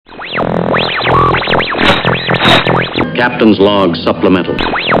Captain's Log Supplemental.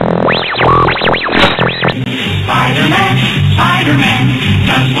 Spider-Man, Spider-Man,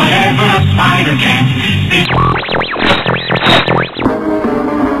 does whatever a spider can.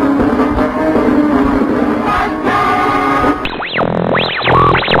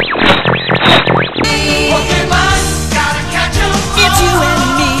 Pokemon, gotta catch 'em all. It's you and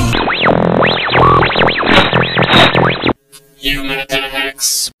me. Human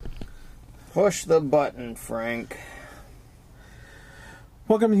attacks. Push the button, Frank.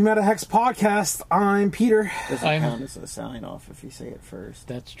 Welcome to the Meta Hex Podcast. I'm Peter. Doesn't count as a sign off if you say it first.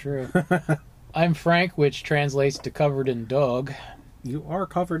 That's true. I'm Frank, which translates to covered in dog. You are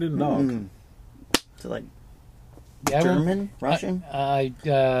covered in dog. So like Yeah, German? Russian?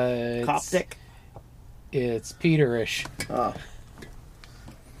 Coptic. It's Peterish. Oh.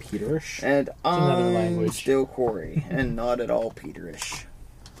 Peterish. And another I'm language. still Corey, and not at all Peterish.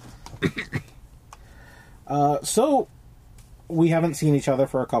 So, we haven't seen each other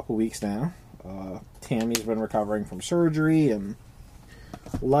for a couple weeks now. Tammy's been recovering from surgery, and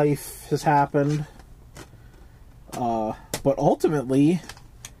life has happened. But ultimately,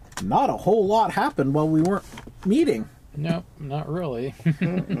 not a whole lot happened while we weren't meeting. Nope, not really.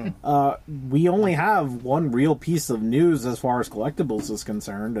 We only have one real piece of news as far as collectibles is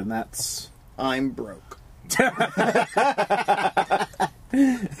concerned, and that's... I'm broke.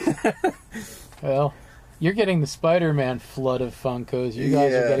 Well, you're getting the Spider-Man flood of Funkos. You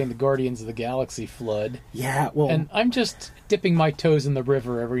guys are getting the Guardians of the Galaxy flood. Yeah, well... And I'm just dipping my toes in the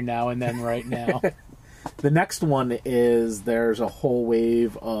river every now and then right now. The next one is there's a whole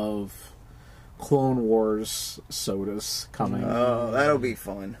wave of Clone Wars sodas coming. Oh, that'll be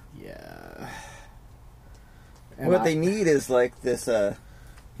fun. Yeah. What they need is like this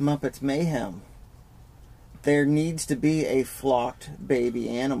Muppets Mayhem. There needs to be a flocked baby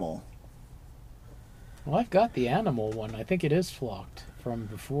animal. Well, I've got the animal one. I think it is flocked from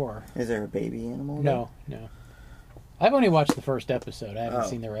before. Is there a baby animal? No. I've only watched the first episode. I haven't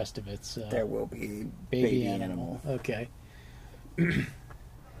seen the rest of it. So. There will be Baby animal. Okay.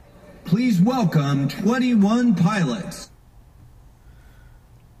 Please welcome 21 pilots.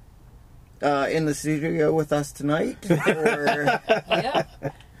 In the studio with us tonight? Or... Yeah.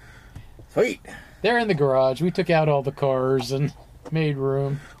 Sweet. They're in the garage. We took out all the cars and made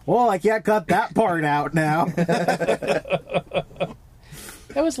room. Well, I can't cut that part out now. That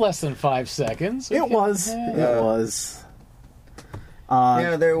was less than 5 seconds. It was.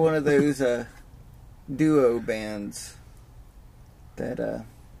 Yeah, they're one of those duo bands that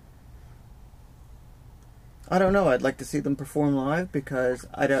I don't know. I'd like to see them perform live because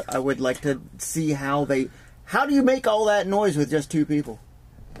I would like to see how do you make all that noise with just two people?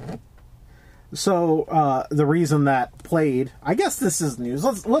 So, the reason that played, I guess this is news.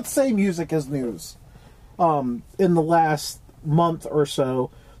 Let's say music is news. In the last month or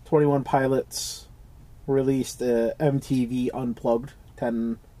so, 21 Pilots released a MTV Unplugged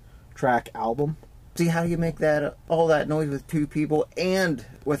 10-track album. See, how do you make all that noise with two people and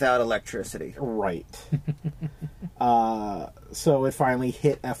without electricity? Right. So it finally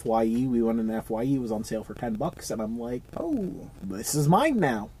hit FYE. We went in FYE. It was on sale for $10, and I'm like, oh, this is mine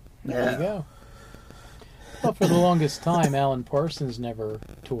now. There you go. Well, for the longest time, Alan Parsons never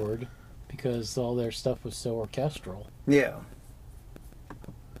toured because all their stuff was so orchestral. Yeah.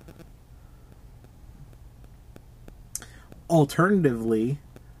 Alternatively,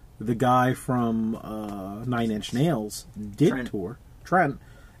 the guy from Nine Inch Nails did tour, Trent,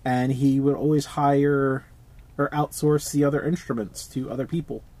 and he would always hire or outsource the other instruments to other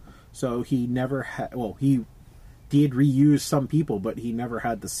people. So he never had, he did reuse some people, but he never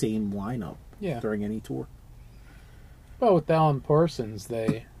had the same lineup during any tour. Well, with Alan Parsons,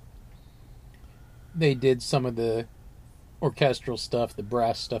 they did some of the orchestral stuff, the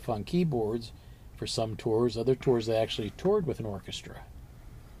brass stuff on keyboards for some tours. Other tours they actually toured with an orchestra.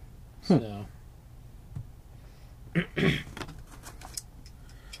 So,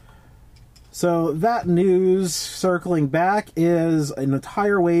 so that news, circling back, is an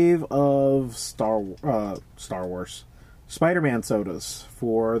entire wave of Star Wars Spider-Man sodas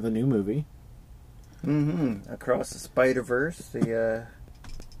for the new movie. Mm-hmm. Across the Spider-Verse, the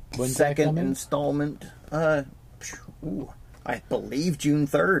When's that second coming? installment. I believe June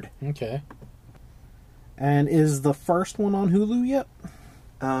 3rd. Okay. And is the first one on Hulu yet?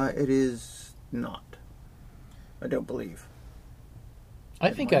 It is not. I don't believe. I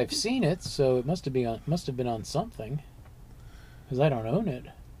think I've seen it, so it must have been on something, because I don't own it.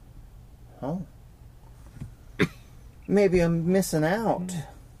 Oh. Maybe I'm missing out.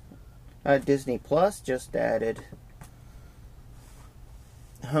 Disney Plus just added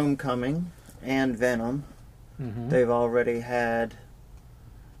Homecoming and Venom They've already had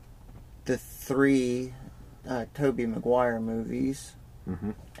the 3 Tobey Maguire movies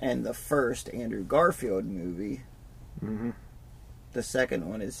and the first Andrew Garfield movie. The second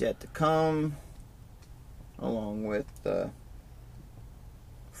one is yet to come, along with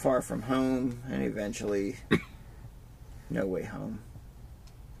Far From Home and eventually No Way Home.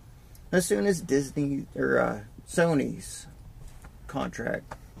 As soon as Disney or Sony's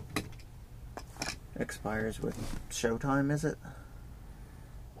contract expires with Showtime, is it?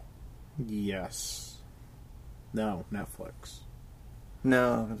 Yes. No, Netflix.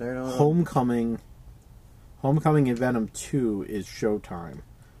 No, they're not. Homecoming and Venom 2 is Showtime.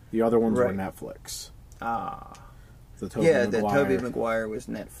 The other ones were Netflix. Ah. The Tobey Maguire was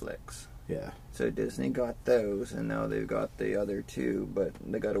Netflix. Yeah. So Disney got those, and now they've got the other 2, but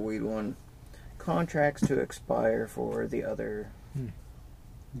they got to wait on contracts to expire for the other.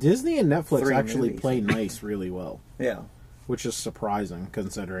 Disney and Netflix 3 actually movies. play nice really well. Yeah. Which is surprising,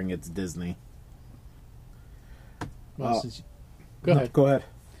 considering it's Disney. Well, go ahead. Go ahead.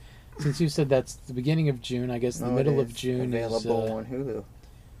 Since you said that's the beginning of June, I guess the middle of June is available on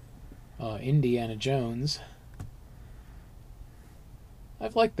Hulu. Indiana Jones.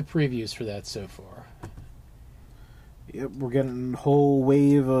 I've liked the previews for that so far. Yep, we're getting a whole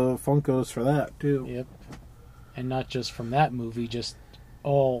wave of Funkos for that, too. Yep. And not just from that movie, just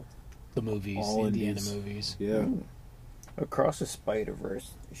all the movies, All Indiana indies. movies. Yeah. Across the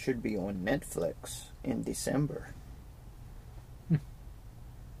Spider-Verse should be on Netflix in December.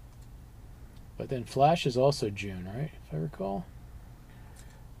 But then Flash is also June, right? If I recall.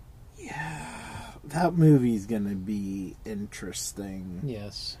 That movie's going to be interesting.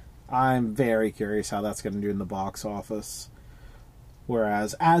 Yes. I'm very curious how that's going to do in the box office.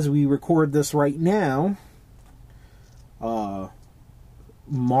 Whereas, as we record this right now,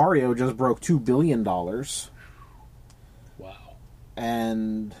 Mario just broke $2 billion. Wow.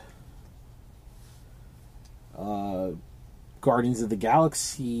 And Guardians of the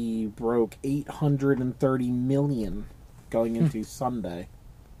Galaxy broke $830 million going into Sunday.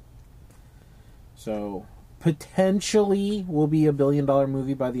 So, potentially will be a $1 billion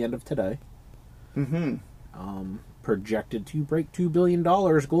movie by the end of today. Projected to break $2 billion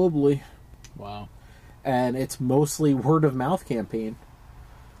globally. Wow. And it's mostly word of mouth campaign.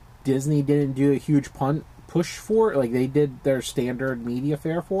 Disney didn't do a huge push for it. Like, they did their standard media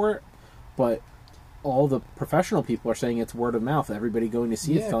fare for it, but all the professional people are saying it's word of mouth. Everybody going to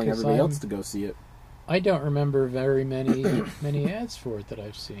see it, telling 'cause everybody else to go see it. I don't remember very many ads for it that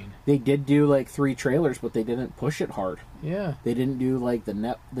I've seen. They did do like 3 trailers, but they didn't push it hard. Yeah. They didn't do like they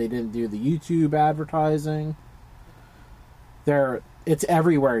didn't do the YouTube advertising. It's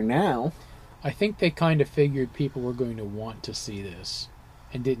everywhere now. I think they kind of figured people were going to want to see this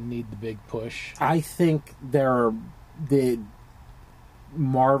and didn't need the big push. I think the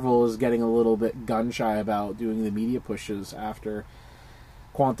Marvel is getting a little bit gun shy about doing the media pushes after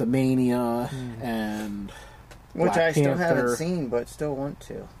Quantumania and Which Black I still Panther. haven't seen, but still want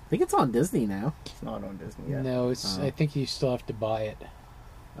to. I think it's on Disney now. It's not on Disney yet. No, it's. I think you still have to buy it.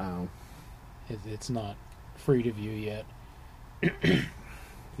 Oh, It's not free to view yet.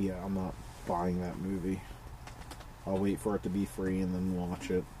 yeah, I'm not buying that movie. I'll wait for it to be free and then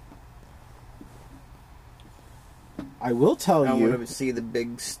watch it. I will tell I you. want to see the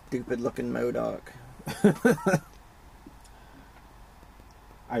big, stupid-looking MODOK.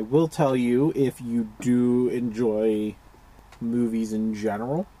 I will tell you, if you do enjoy movies in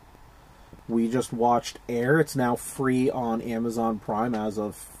general, we just watched Air. It's now free on Amazon Prime as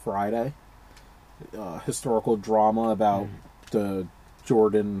of Friday. Historical drama about the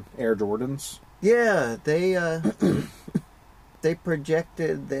Air Jordans. Yeah, they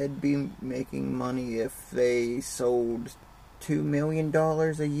projected they'd be making money if they sold $2 million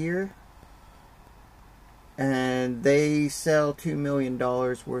a year. And they sell $2 million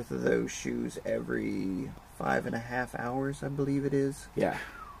worth of those shoes every 5.5 hours, I believe it is. Yeah.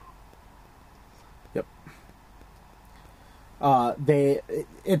 Yep.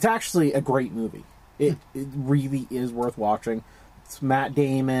 It's actually a great movie. It really is worth watching. It's Matt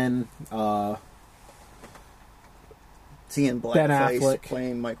Damon, Seeing Ben blackface Affleck.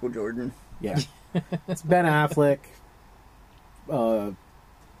 playing Michael Jordan. yeah. It's Ben Affleck,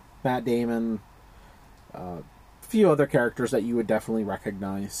 Matt Damon, a few other characters that you would definitely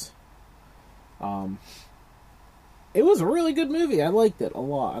recognize. It was a really good movie. I liked it a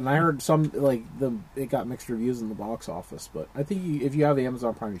lot, and I heard it got mixed reviews in the box office. But I think if you have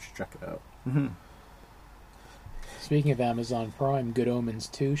Amazon Prime, you should check it out. Mm-hmm. Speaking of Amazon Prime, Good Omens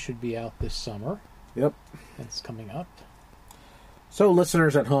 2 should be out this summer. Yep. That's coming up. So,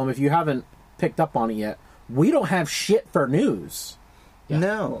 listeners at home, if you haven't picked up on it yet, we don't have shit for news. Yeah.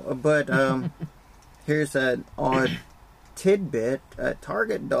 No, but here's an odd tidbit.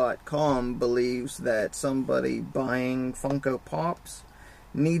 Target.com believes that somebody buying Funko Pops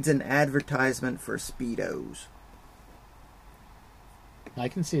needs an advertisement for Speedos. I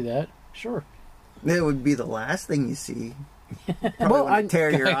can see that. Sure. It would be the last thing you see. Well, I'd tear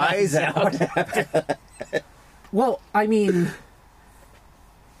your eyes out. Well, I mean,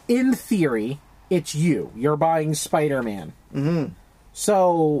 in theory, it's you. You're buying Spider-Man. Mm-hmm.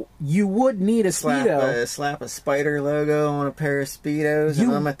 So you would need a Speedo. Slap a spider logo on a pair of Speedos,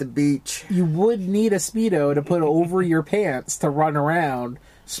 and I'm at the beach. You would need a Speedo to put over your pants to run around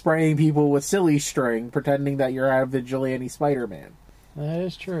spraying people with silly string, pretending that you're a vigilante Spider-Man. That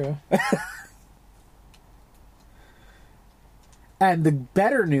is true. And the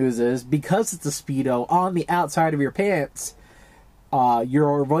better news is, because it's a Speedo on the outside of your pants,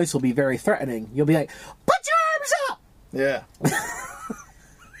 your voice will be very threatening. You'll be like, "Put your arms up!" Yeah.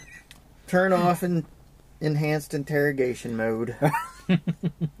 Turn off in enhanced interrogation mode.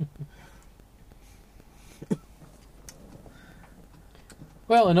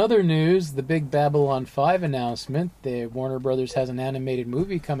 Well, in other news, the big Babylon 5 announcement, the Warner Brothers has an animated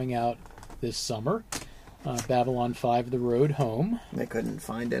movie coming out this summer. Babylon 5, The Road Home. They couldn't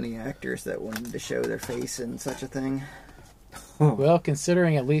find any actors that wanted to show their face in such a thing. Well,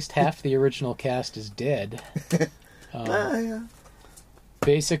 considering at least half the original cast is dead. Yeah.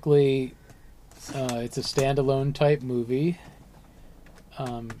 Basically, it's a standalone type movie.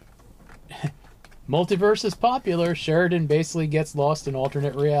 Multiverse is popular. Sheridan basically gets lost in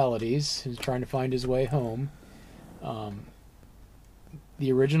alternate realities. He's trying to find his way home.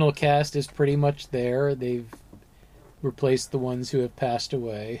 The original cast is pretty much there. They've replaced the ones who have passed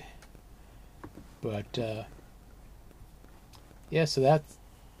away. But, yeah, so that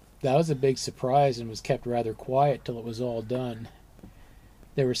was a big surprise and was kept rather quiet till it was all done.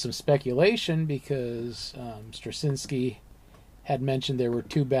 There was some speculation because Straczynski had mentioned there were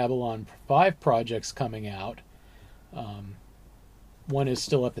 2 Babylon 5 projects coming out. One is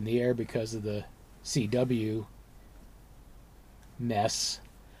still up in the air because of the CW mess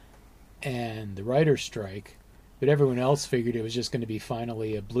and the writer's strike, but everyone else figured it was just going to be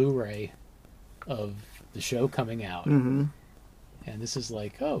finally a Blu-ray of the show coming out. Mm-hmm. And this is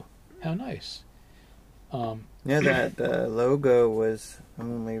like, oh, how nice. Yeah, that logo was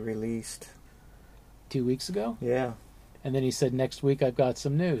only released 2 weeks ago? Yeah. And then he said, next week I've got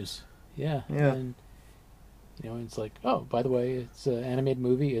some news. Yeah. Yeah. And, it's like, oh, by the way, it's an animated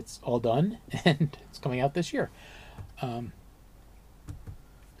movie. It's all done, and it's coming out this year.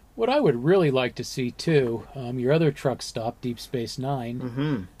 What I would really like to see, too, your other truck stop, Deep Space Nine,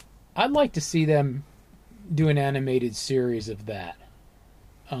 Mm-hmm. I'd like to see them do an animated series of that.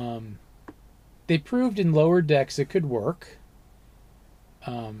 They proved in Lower Decks it could work.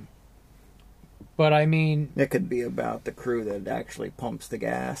 But I mean... It could be about the crew that actually pumps the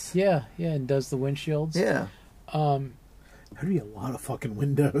gas. Yeah, and does the windshields. Yeah. There'd be a lot of fucking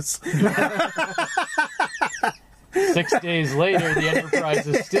windows. 6 days later, the Enterprise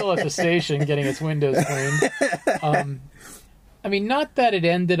is still at the station getting its windows cleaned. I mean, not that it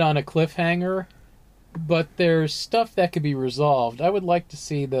ended on a cliffhanger, but there's stuff that could be resolved. I would like to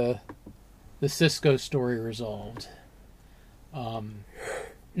see the Cisco story resolved.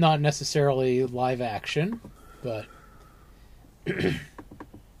 Not necessarily live action, but it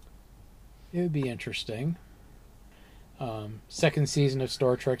would be interesting. Second season of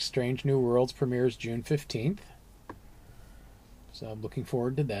Star Trek Strange New Worlds premieres June 15th. So I'm looking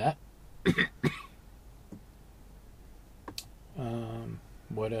forward to that.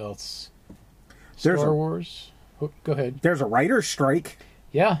 What else? Star Wars. Oh, go ahead. There's a writer's strike.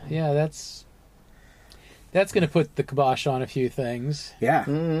 Yeah, that's going to put the kibosh on a few things. Yeah.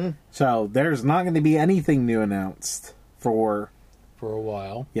 Mm-hmm. So there's not going to be anything new announced for a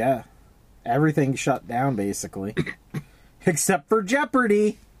while. Yeah. Everything shut down, basically. Except for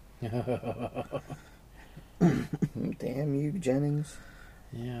Jeopardy! Damn you, Jennings.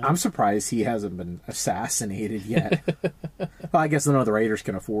 Yeah. I'm surprised he hasn't been assassinated yet. Well, I guess none of the Raiders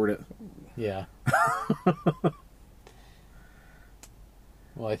can afford it. Yeah.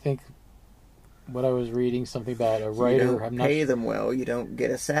 Well, I think what I was reading, something about a writer... You don't pay them well, you don't get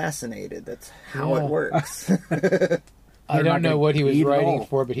assassinated. That's how it works. I don't know what he was eat it writing all.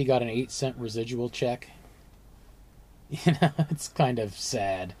 for, but he got an 8-cent residual check. It's kind of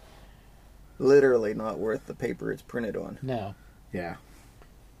sad. Literally not worth the paper it's printed on. No. Yeah.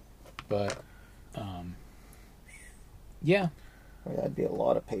 But, yeah. Well, that'd be a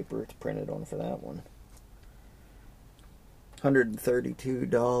lot of paper it's printed on for that one.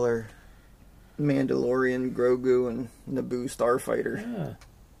 $132 Mandalorian, Grogu, and Naboo Starfighter. Yeah.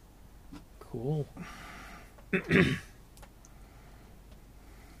 Cool.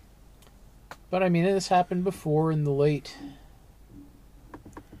 But I mean, this happened before in the late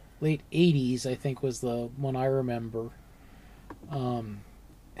 80s, I think was the one I remember.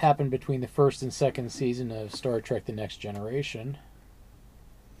 Happened between the first and second season of Star Trek The Next Generation.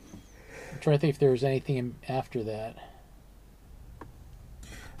 I'm trying to think if there was anything after that.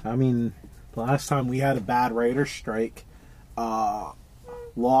 I mean, the last time we had a bad writer strike,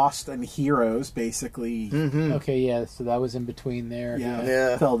 Lost and Heroes basically Okay, yeah, so that was in between there.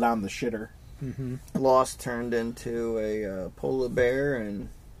 Yeah. fell down the shitter. Lost turned into a polar bear, and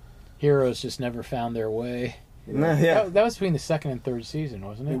Heroes just never found their way. yeah, That was between the second and third season,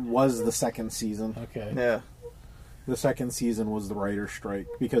 wasn't It it? was the second season. Okay. yeah. The second season was the writer strike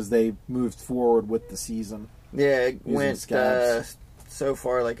because they moved forward with the season. Yeah, it Using went scabs. so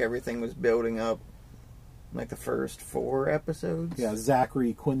far like everything was building up, like the first 4 episodes. Yeah,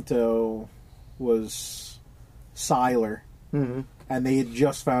 Zachary Quinto was Siler, hmm and they had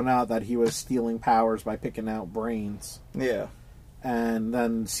just found out that he was stealing powers by picking out brains. Yeah. And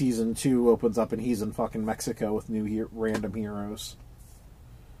then season 2 opens up, and he's in fucking Mexico with new random heroes.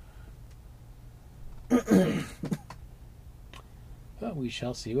 But we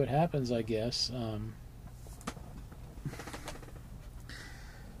shall see what happens, I guess.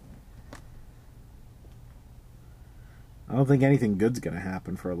 I don't think anything good's going to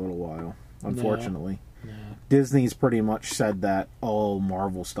happen for a little while, unfortunately. No. Disney's pretty much said that all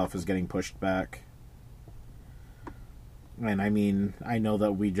Marvel stuff is getting pushed back. And I mean, I know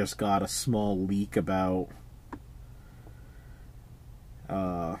that we just got a small leak about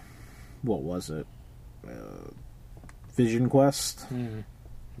what was it? Vision Quest?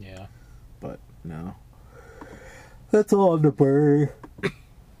 Yeah. But no. That's all in the burner.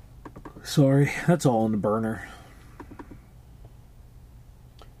 Sorry, that's all in the burner.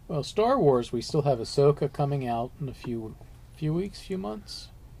 Well, Star Wars, we still have Ahsoka coming out in a few months.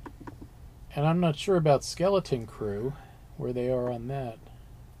 And I'm not sure about Skeleton Crew, where they are on that.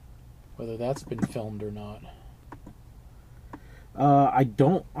 Whether that's been filmed or not.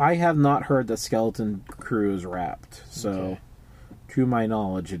 I have not heard that Skeleton Crew is wrapped. So, Okay. to my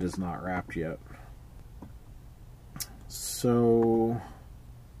knowledge, it is not wrapped yet. So,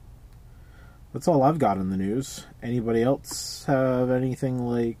 that's all I've got in the news. Anybody else have anything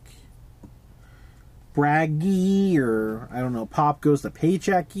like braggy or, I don't know, Pop Goes to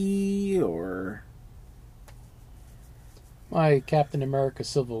Paychecky or... My Captain America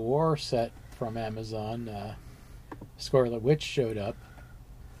Civil War set from Amazon, Scarlet Witch showed up.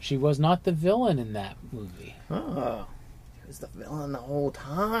 She was not the villain in that movie. Oh, he was the villain the whole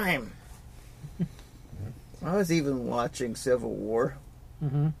time. I was even watching Civil War.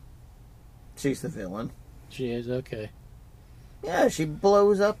 Mm-hmm. She's the villain. She is, okay. Yeah, she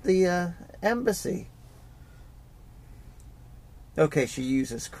blows up the embassy. Okay, she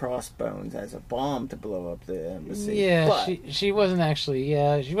uses crossbones as a bomb to blow up the embassy. Yeah, but she wasn't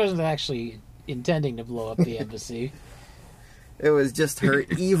actually intending to blow up the embassy. it was just her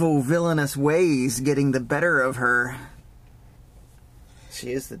evil, villainous ways getting the better of her.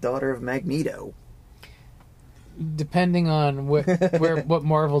 She is the daughter of Magneto. Depending on what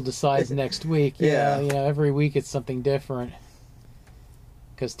Marvel decides next week. Yeah. Every week it's something different.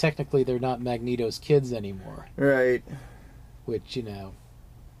 Because technically they're not Magneto's kids anymore. Right. Which,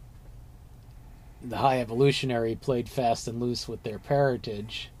 the High Evolutionary played fast and loose with their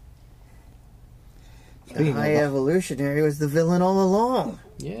parentage. The High Evolutionary was the villain all along.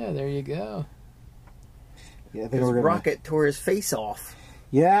 Yeah, there you go. Yeah, His rocket tore his face off.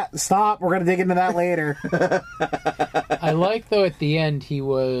 Yeah, stop. We're going to dig into that later. I like, though, at the end he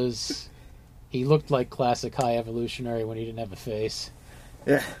looked like classic High Evolutionary when he didn't have a face.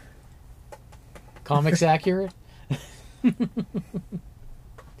 Yeah. Comics accurate?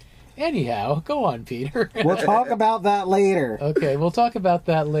 Anyhow, go on, Peter. We'll talk about that later. Okay, we'll talk about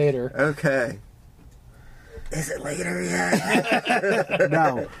that later. Okay. Is it later yet?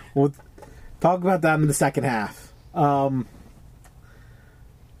 No, we'll talk about that in the second half.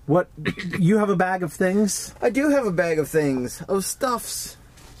 What, you have a bag of things? I do have a bag of things, of stuffs,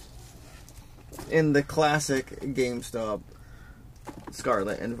 in the classic GameStop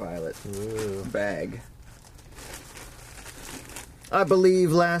Scarlet and Violet bag. I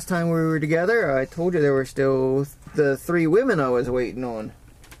believe last time we were together, I told you there were still the 3 women I was waiting on.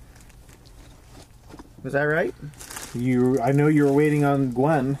 Was that right? I know you were waiting on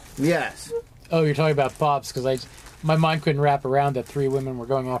Gwen. Yes. Oh, you're talking about Pops, because my mind couldn't wrap around that 3 women were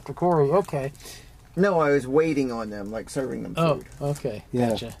going after Corey. Okay. No, I was waiting on them, like serving them food. Oh, okay.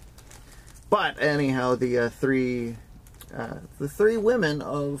 Yeah. Gotcha. But anyhow, the three women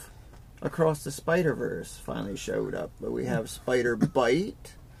of Across the Spider-Verse finally showed up. But we have Spider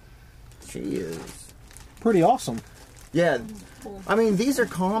Bite. She is Pretty awesome. yeah. I mean, these are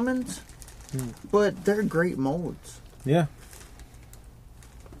commons, but they're great molds. Yeah.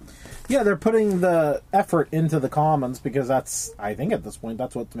 Yeah, they're putting the effort into the commons because that's, I think at this point,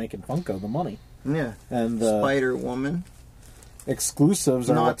 that's what's making Funko the money. Yeah. And the Spider Woman. exclusives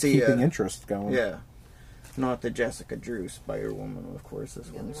are Not what's the, keeping interest going. Yeah. Not the Jessica Drew Spider Woman, of course. This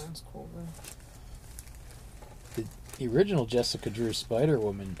one's. Cool, The original Jessica Drew Spider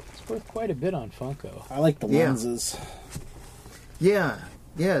Woman is worth quite a bit on Funko. I like the Yeah. lenses. Yeah.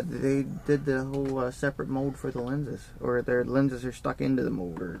 Yeah, they did the whole separate mold for the lenses. Or their lenses are stuck into the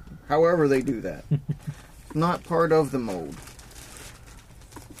mold, or however they do that. Not part of the mold.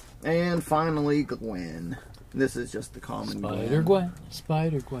 And finally, Gwen. This is just the common Spider Gwen.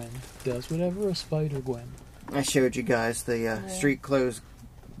 Spider Gwen does whatever a Spider Gwen. I showed you guys the street clothes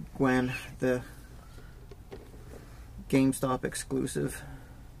Gwen, the GameStop exclusive.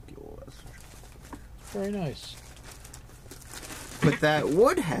 Very nice. But that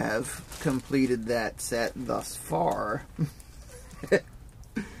would have completed that set thus far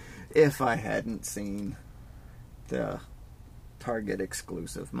if I hadn't seen the Target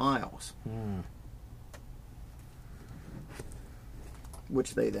exclusive Miles.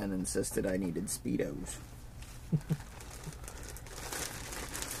 Which they then insisted I needed Speedos.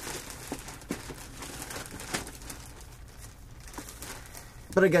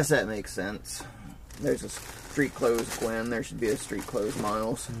 But I guess that makes sense. There's a street clothes Gwen, there should be a street clothes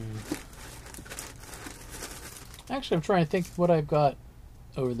Miles. Actually, I'm trying to think what I've got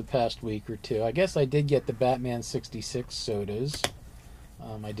over the past week or two. I guess I did get the Batman 66 sodas.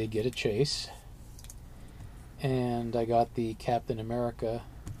 I did get a Chase. And I got the Captain America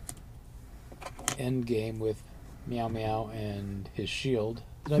Endgame with Meow Meow and his shield.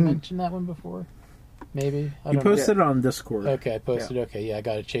 Did I mention that one before? Maybe? I You don't know. posted it on Discord. Okay, I posted. Okay, yeah, I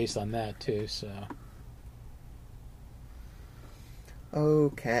got a Chase on that too. So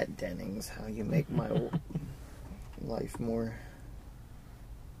Oh, Kat Dennings, how you make my life more...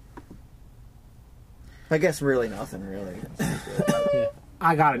 I guess really nothing, really. yeah,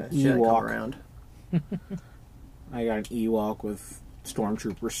 I got an Should I come Ewok. around? I got an Ewok with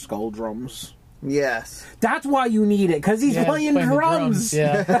Stormtrooper skull drums. Yes. That's why you need it, because he's yeah, playing the drums.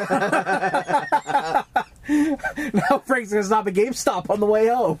 Yeah, Now Frank's going to stop at GameStop on the way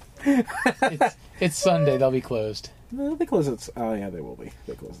home. it's Sunday. They'll be closed. No, they close at... Oh, yeah, they will be.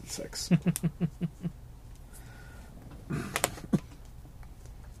 They close at 6.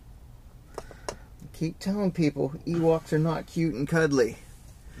 Keep telling people Ewoks are not cute and cuddly.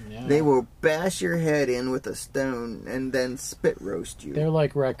 Yeah. They will bash your head in with a stone and then spit roast you. They're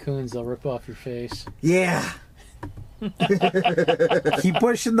like raccoons. They'll rip off your face. Yeah. Keep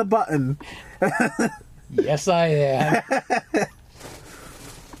pushing the button. Yes, I am.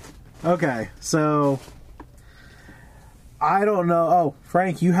 Okay, so... I don't know. Oh,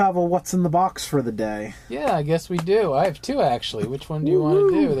 Frank, you have a what's in the box for the day. Yeah, I guess we do. I have two, actually. Which one do you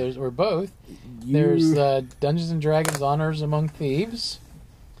want to do? Or both. There's Dungeons & Dragons Honors Among Thieves.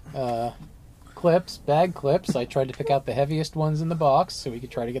 Clips, bag clips. I tried to pick out the heaviest ones in the box so we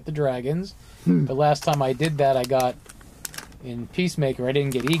could try to get the dragons. But last time I did that, I got... In Peacemaker, I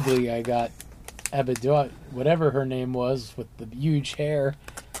didn't get Eagly. I got Abidoit, whatever her name was, with the huge hair.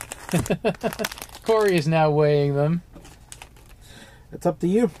 Corey is now weighing them. It's up to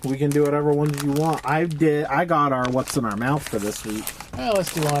you. We can do whatever ones you want. I got our what's in our mouth for this week. Well,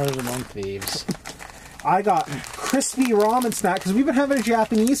 let's do Honors Among Thieves. I got crispy ramen snack because we've been having a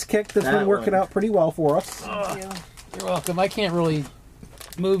Japanese kick that's been working out pretty well for us. You're welcome. I can't really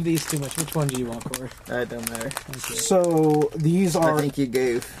move these too much. Which one do you want, Corey? That don't matter. So these I are think you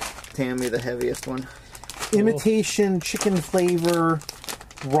gave Tammy the heaviest one. imitation chicken flavor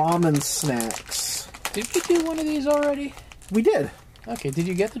ramen snacks. Did we do one of these already? We did. Okay, did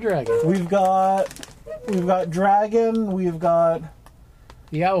you get the dragon? We've got dragon. We've got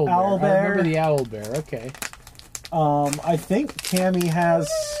The owl bear. Owl bear. I remember the owl bear. Okay. I think Tammy has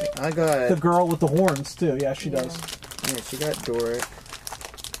I got... the girl with the horns too. Yeah, she does. Yeah, she got Doric.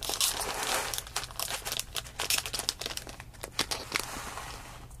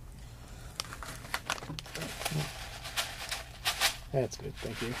 That's good.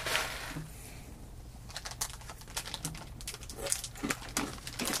 Thank you.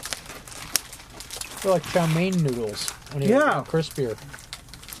 They're like chow mein noodles. Only Yeah. crispier.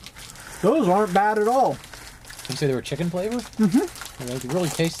 Those aren't bad at all. You say they were chicken flavor? Mm-hmm. They really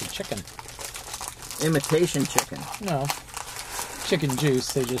tasted chicken. Imitation chicken. No. chicken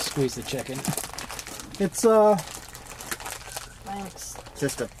juice. They just squeeze the chicken. It's Thanks.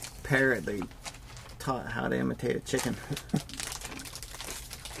 Just a parrot. They taught how to imitate a chicken.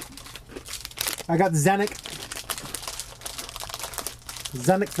 I got Zenik.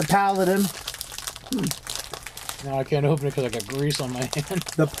 Zenik the Paladin. Now I can't open it because I got grease on my hand.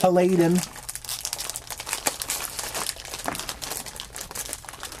 The Paladin.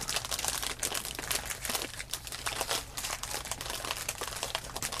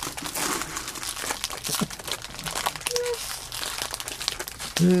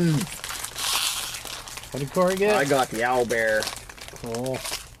 What did Corey get? I got the owlbear. Cool.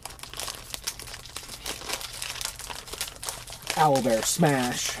 Owlbear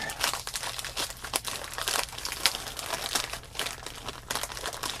Smash.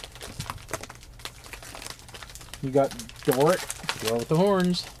 You got Doric. Girl with the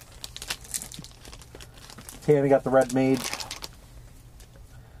horns. Tammy got the Red Mage.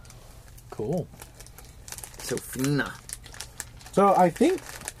 Cool. Sophina. So I think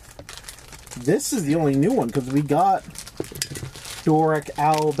this is the only new one because we got Doric,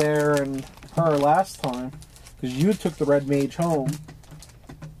 Owlbear, and her last time. Because you took the Red Mage home.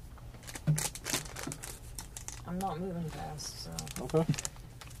 I'm not moving fast, so. Okay.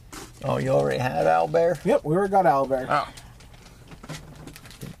 Oh, you already had owlbear? Yep, we already got Owlbear. Oh.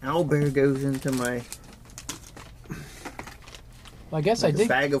 Owlbear goes into my Well, I guess I did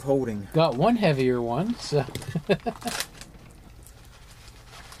bag of holding. got one heavier one, so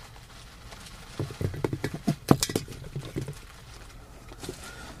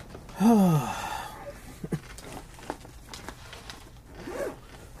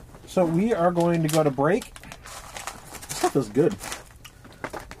So we are going to go to break. This stuff is good.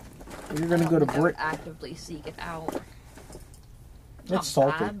 We're going to go to break. Actively seek it out. It's Not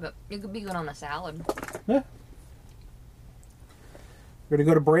salty. bad, but it could be good on a salad. Yeah. We're going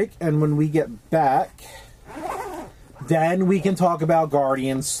to go to break, and when we get back, then we can talk about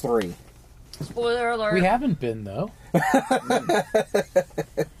Guardians 3. Spoiler alert. we haven't been though.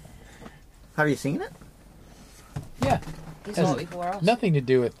 Have you seen it? Yeah. He Has saw it before us. nothing to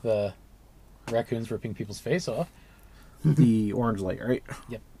do with raccoons ripping people's face off. The orange light, right?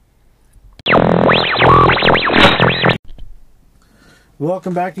 Yep.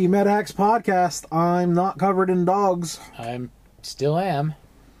 Welcome back to the MedHacks Podcast. I'm not covered in dogs. I'm still am.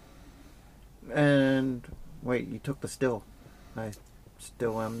 And wait, you took the still. I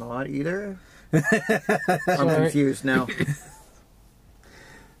still am not either. I'm Sorry. confused now.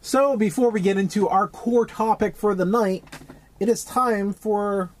 So, before we get into our core topic for the night, it is time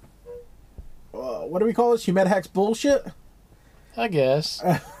for what do we call this? MedHacks bullshit? I guess.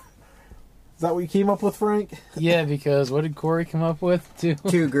 Is that what you came up with, Frank? Yeah, because what did Corey come up with too?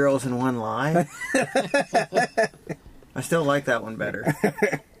 2 girls and 1 lie. I still like that one better.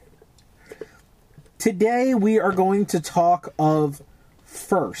 Today we are going to talk of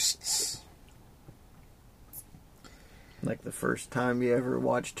firsts. Like the first time you ever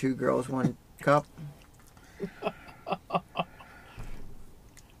watched 2 girls, 1 cup.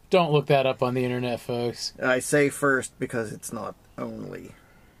 Don't look that up on the internet, folks. I say first because it's not only.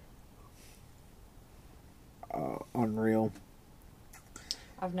 Unreal.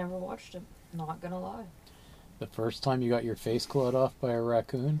 I've never watched it. Not gonna lie. The first time you got your face clawed off by a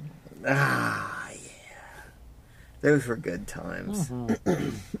raccoon. Ah, yeah. Those were good times.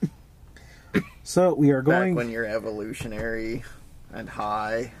 So we are Back going. when you're evolutionary and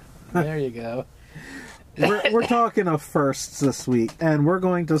high. There you go. We're talking of firsts this week, and we're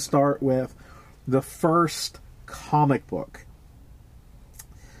going to start with the first comic book.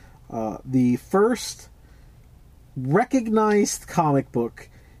 The first recognized comic book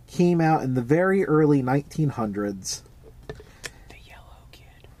came out in the very early 1900s. The Yellow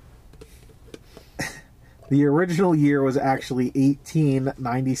Kid. The original year was actually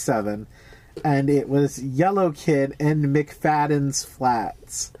 1897, and it was Yellow Kid and McFadden's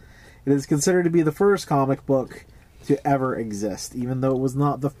Flats. It is considered to be the first comic book to ever exist, even though it was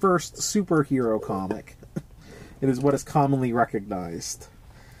not the first superhero comic. It is what is commonly recognized.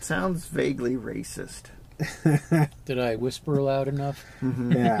 Sounds vaguely racist. Did I whisper loud enough?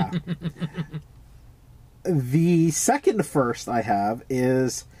 Yeah. The second first I have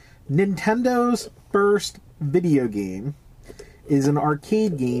is Nintendo's first video game is an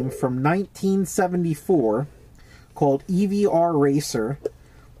arcade game from 1974 called EVR Racer,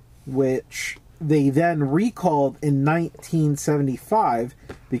 which they then recalled in 1975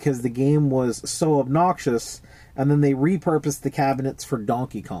 because the game was so obnoxious, and then they repurposed the cabinets for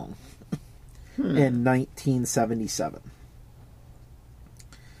Donkey Kong in 1977.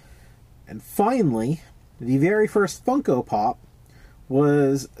 And finally, the very first Funko Pop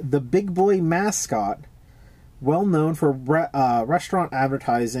was the Big Boy mascot, well known for restaurant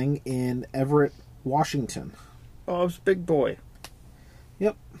advertising in Everett, Washington. Bob's Big Boy.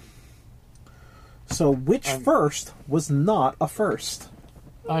 Yep. So which first was not a first?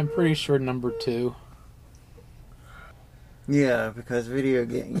 I'm pretty sure number 2. Yeah, because video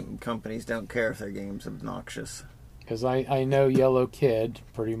game companies don't care if their game's obnoxious. Because I know Yellow Kid,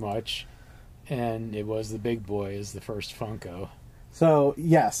 pretty much, and it was the Big Boy as the first Funko. So,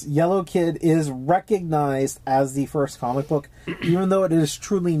 yes, Yellow Kid is recognized as the first comic book, even though it is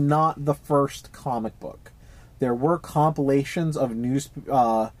truly not the first comic book. There were compilations of New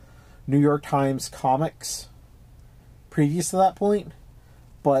York Times comics previous to that point,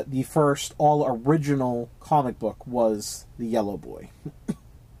 but the first all-original comic book was the Yellow Boy.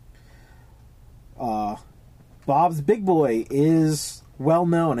 Bob's Big Boy is well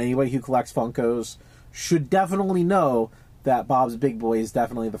known. Anybody who collects Funkos should definitely know that Bob's Big Boy is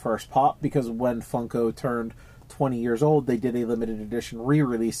definitely the first pop, because when Funko turned 20 years old, they did a limited edition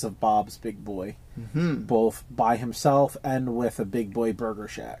re-release of Bob's Big Boy, both by himself and with a Big Boy Burger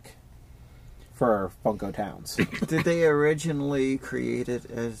Shack for Funko Towns. Did they originally create it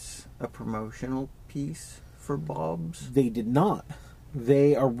as a promotional piece for Bob's? They did not.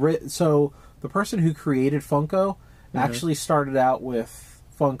 So the person who created Funko actually started out with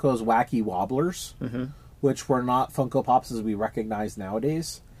Funko's Wacky Wobblers, which were not Funko Pops as we recognize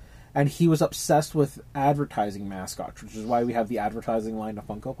nowadays. And he was obsessed with advertising mascots, which is why we have the advertising line of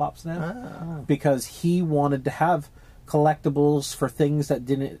Funko Pops now. Because he wanted to have collectibles for things that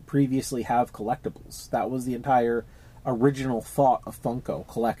didn't previously have collectibles. That was the entire original thought of Funko,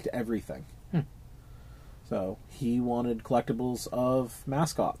 collect everything. So he wanted collectibles of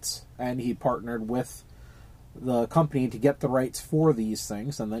mascots, and he partnered with the company to get the rights for these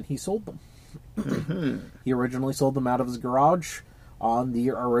things, and then he sold them. He originally sold them out of his garage on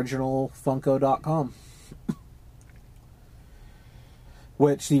the original Funko.com.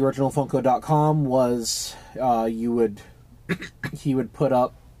 Which the original Funko.com was, he would put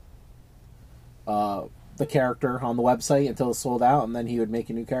up the character on the website until it sold out, and then he would make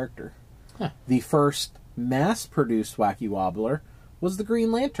a new character. The first mass-produced Wacky Wobbler was the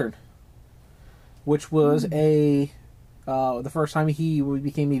Green Lantern, which was the first time he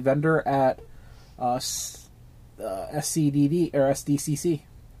became a vendor at SCDD or SDCC,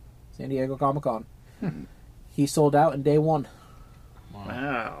 San Diego Comic-Con. He sold out in day 1.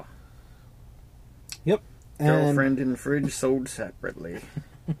 Wow. Yep. Girlfriend and fridge sold separately.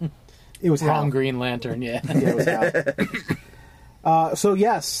 It was Wrong Hal. Green Lantern, yeah. Yeah, it was Hal. So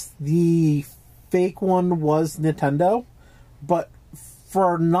yes, the fake one was Nintendo, but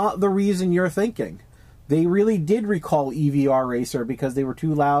for not the reason you're thinking. They really did recall EVR Racer because they were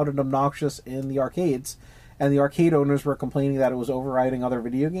too loud and obnoxious in the arcades, and the arcade owners were complaining that it was overriding other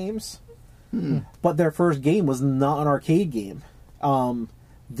video games. But their first game was not an arcade game.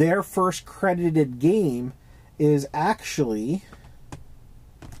 Their first credited game is actually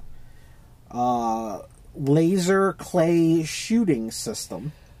Laser Clay Shooting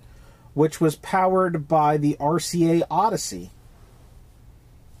System, which was powered by the RCA Odyssey.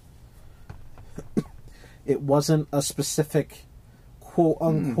 It wasn't a specific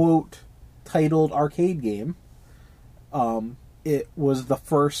quote-unquote titled arcade game. It was the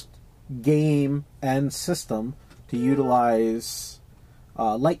first game and system to utilize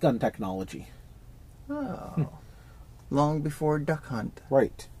light gun technology. Oh. Long before Duck Hunt.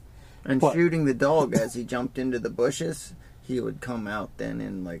 Right. And But- shooting the dog as he jumped into the bushes, he would come out then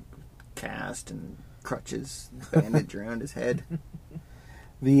in like cast and crutches, bandage around his head.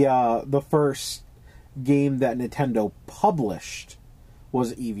 The first game that Nintendo published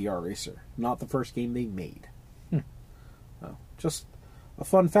was EVR Racer, not the first game they made. So, just a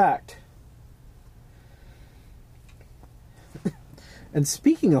fun fact. And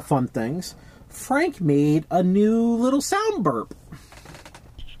speaking of fun things, Frank made a new little sound burp.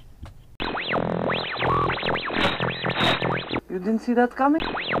 You didn't see that coming?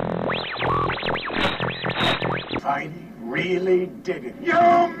 Spidey really did it. You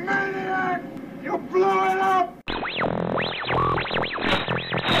maniac! You blew it up!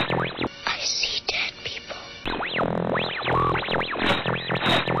 I see dead people.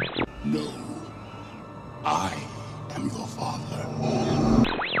 No, I am your father.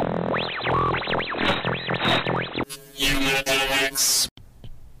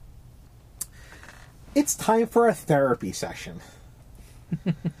 It's time for a therapy session.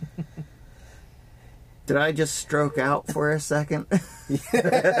 Did I just stroke out for a second?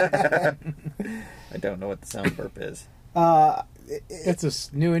 I don't know what the sound burp is. It's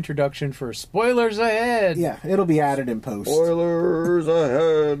a new introduction for spoilers ahead. Yeah, it'll be added in post. Spoilers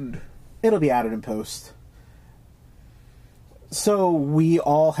ahead. It'll be added in post. So we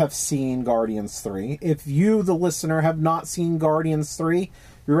all have seen Guardians 3. If you, the listener, have not seen Guardians 3,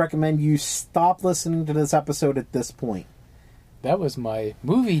 we recommend you stop listening to this episode at this point. That was my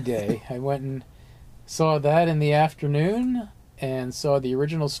movie day. I went and saw that in the afternoon and saw the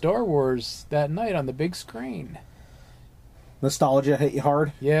original Star Wars that night on the big screen. Nostalgia hit you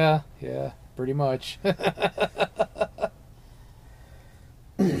hard? Yeah, pretty much.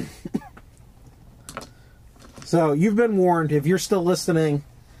 So, you've been warned. If you're still listening,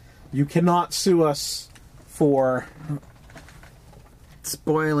 you cannot sue us for...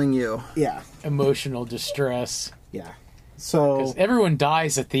 Spoiling you. Yeah. Emotional distress. Yeah. So... Because everyone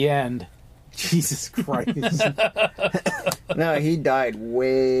dies at the end. Jesus Christ. No, he died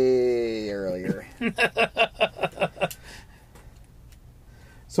way earlier.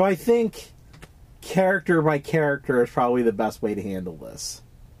 So I think character by character is probably the best way to handle this.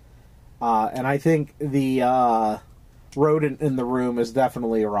 And I think the rodent in the room is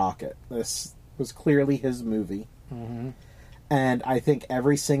definitely a Rocket. This was clearly his movie. Mm-hmm. And I think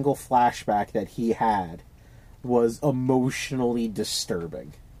every single flashback that he had was emotionally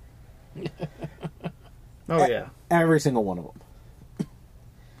disturbing. Oh, yeah. Every single one of them.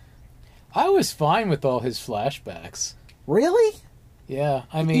 I was fine with all his flashbacks. Really? Yeah,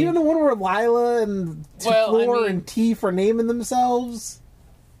 I mean... Even the one where Lila and Floor and Teef are naming themselves?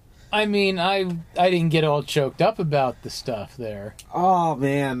 I mean, I didn't get all choked up about the stuff there. Oh,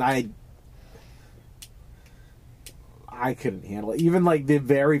 man, I couldn't handle it. Even, like, the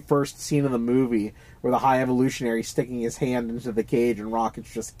very first scene of the movie where the High Evolutionary sticking his hand into the cage and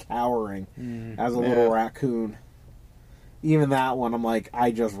Rocket's just cowering as a little raccoon. Even that one, I'm like,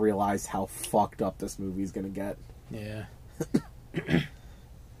 I just realized how fucked up this movie's gonna get. Yeah.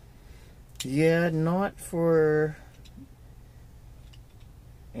 Yeah, not for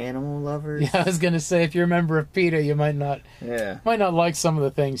animal lovers. Yeah, I was gonna say, if you're a member of PETA, you might not like some of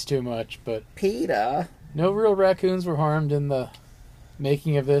the things too much, but... PETA? No real raccoons were harmed in the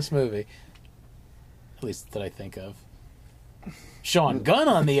making of this movie. At least that I think of. Sean Gunn,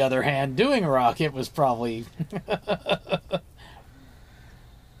 on the other hand, doing Rocket was probably...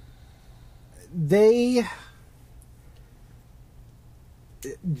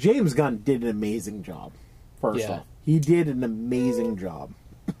 James Gunn did an amazing job, first off. He did an amazing job.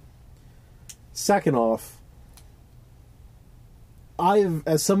 Second off,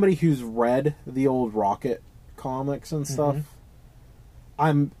 as somebody who's read the old Rocket comics and stuff,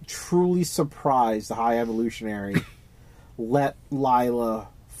 I'm truly surprised the High Evolutionary let Lila,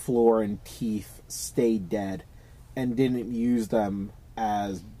 Floor, and Teef stay dead and didn't use them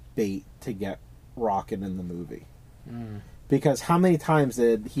as bait to get Rocket in the movie. Because how many times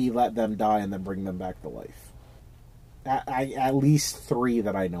did he let them die and then bring them back to life? At least 3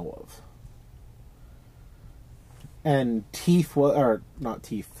 that I know of. And Floor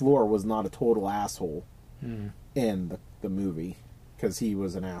was not a total asshole in the movie, because he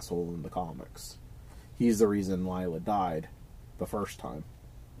was an asshole in the comics. He's the reason Lila died the first time.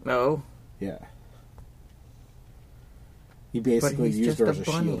 No. Yeah. He basically used her as a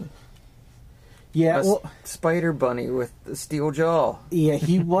shield. Yeah, Spider Bunny with the steel jaw. Yeah,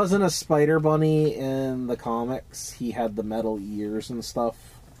 he wasn't a Spider Bunny in the comics. He had the metal ears and stuff.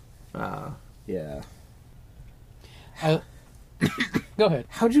 Yeah. Go ahead.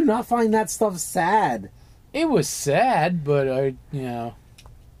 How'd you not find that stuff sad? It was sad, but it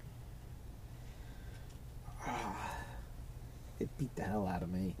beat the hell out of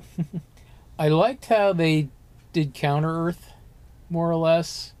me. I liked how they did Counter-Earth, more or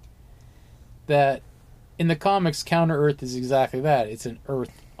less. That in the comics, Counter-Earth is exactly that. It's an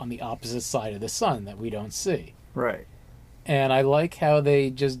Earth on the opposite side of the sun that we don't see. Right. And I like how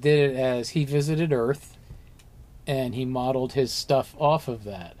they just did it as he visited Earth and he modeled his stuff off of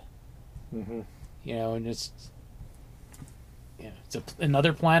that. Mm-hmm. And it's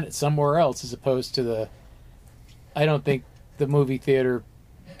another planet somewhere else, as opposed to I don't think the movie theater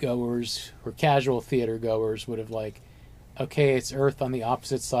goers or casual theater goers would have okay, it's Earth on the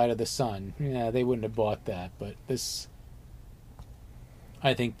opposite side of the sun. Yeah, they wouldn't have bought that, but this,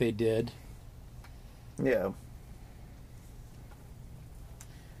 I think they did. Yeah.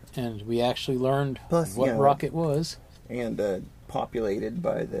 And we actually learned what Rocket was. And populated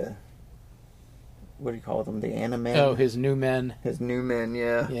by what do you call them? The Animen? Oh, his new men. His new men,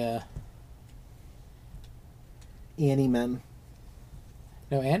 yeah. Yeah. Animen.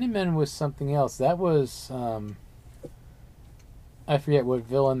 No, Animen was something else. That was, I forget what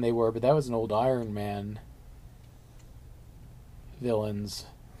villain they were, but that was an old Iron Man. villains,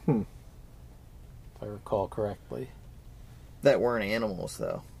 if I recall correctly. That weren't animals,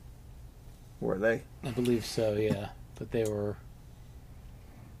 though. Were they? I believe so, yeah. But they were...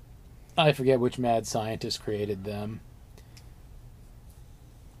 I forget which mad scientist created them.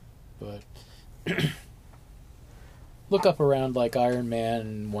 But... look up around like Iron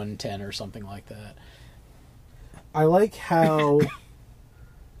Man 110 or something like that. I like how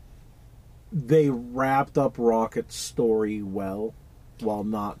they wrapped up Rocket's story well, while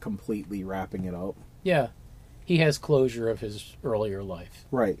not completely wrapping it up. Yeah. He has closure of his earlier life.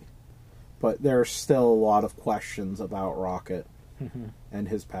 Right. But there's still a lot of questions about Rocket and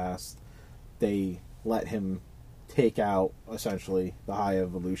his past. They let him take out, essentially, the High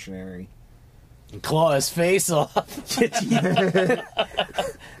Evolutionary. And claw his face off.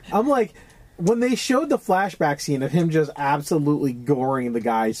 I'm like, when they showed the flashback scene of him just absolutely goring the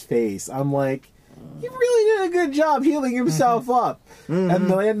guy's face, I'm like, he really did a good job healing himself up. And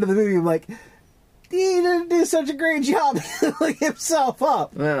the end of the movie, I'm like, he didn't do such a great job healing himself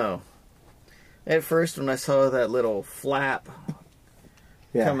up. No. At first, when I saw that little flap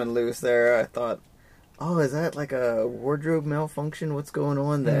coming loose there, I thought, oh, is that like a wardrobe malfunction? What's going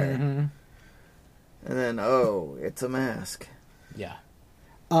on there? And then, oh, it's a mask. Yeah.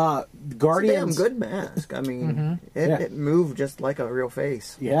 It's Guardians. a damn good mask. I mean, it moved just like a real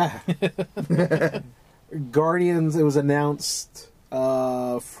face. Yeah. Guardians, it was announced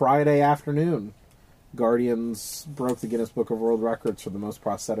Friday afternoon. Guardians broke the Guinness Book of World Records for the most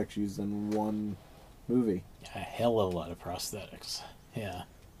prosthetics used in one movie. A hell of a lot of prosthetics. Yeah.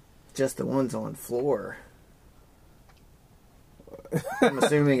 Just the ones on floor. I'm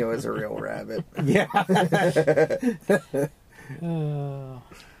assuming it was a real rabbit. Yeah.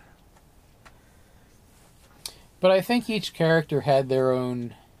 But I think each character had their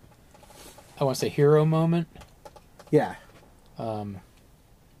own, I want to say, hero moment. Yeah. No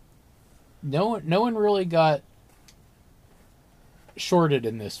one really got shorted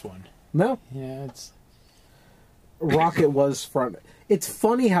in this one. No. Yeah, it's... Rocket was front... It's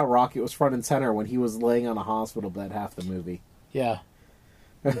funny how Rocket was front and center when he was laying on a hospital bed half the movie. Yeah.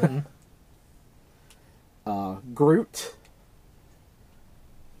 Groot.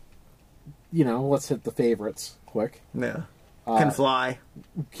 You know, let's hit the favorites quick. Yeah. Can fly.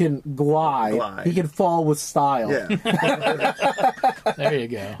 Can glide. He can fall with style. Yeah. There you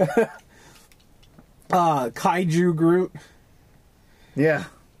go. Kaiju Groot. Yeah.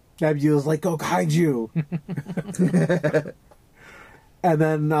 Nebula's like, go Kaiju. And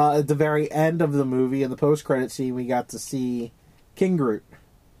then at the very end of the movie, in the post-credit scene, we got to see King Groot.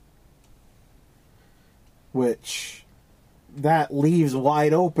 Which, that leaves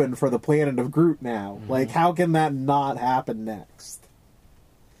wide open for the planet of Groot now. Like, how can that not happen next?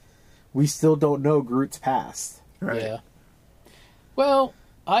 We still don't know Groot's past. Right. Yeah. Well,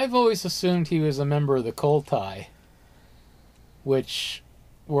 I've always assumed he was a member of the Koltai, which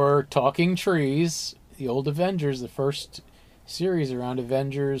were talking trees, the old Avengers, the first series around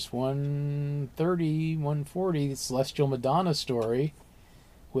Avengers 130, 140, the Celestial Madonna story.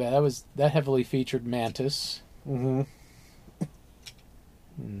 Well, that heavily featured Mantis. Mm-hmm.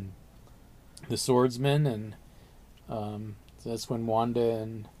 The Swordsman, and that's when Wanda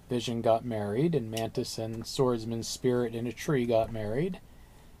and Vision got married, and Mantis and Swordsman's spirit in a tree got married.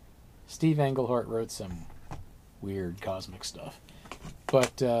 Steve Englehart wrote some weird cosmic stuff.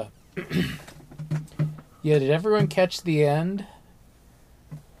 But, yeah, did everyone catch the end?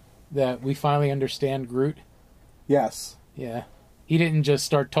 That we finally understand Groot? Yes. Yeah. He didn't just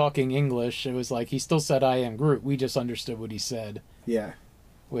start talking English. It was like, he still said, I am Groot. We just understood what he said. Yeah.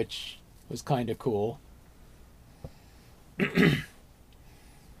 Which was kind of cool.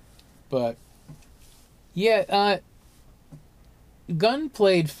 But, yeah, Gunn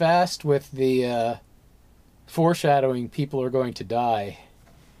played fast with the foreshadowing people are going to die.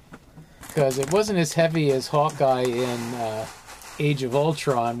 Because it wasn't as heavy as Hawkeye in Age of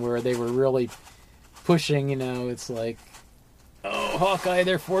Ultron, where they were really pushing, you know, it's like, oh, Hawkeye,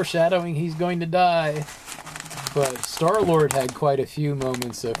 they're foreshadowing he's going to die. But Star-Lord had quite a few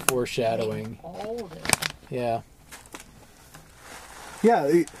moments of foreshadowing. Yeah.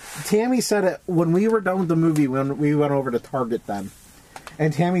 Yeah, Tammy said it when we were done with the movie, when we went over to Target then.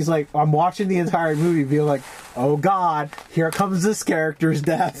 And Tammy's like, I'm watching the entire movie being like, oh God, here comes this character's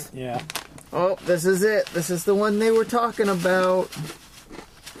death. Yeah. Oh, this is it. This is the one they were talking about. Oh,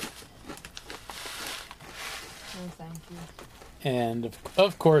 thank you. And,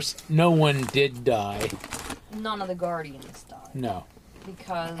 of course, no one did die. None of the Guardians died. No.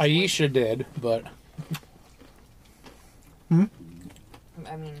 Because... Aisha did, but...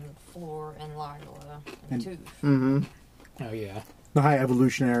 I mean, Floor and Lila and Tooth. Mm-hmm. Oh, yeah. The High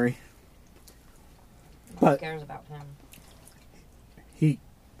Evolutionary. Who But cares about him? he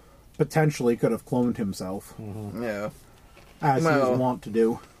potentially could have cloned himself, Yeah. as he was wont to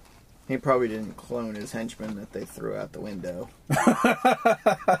do. He probably didn't clone his henchman that they threw out the window.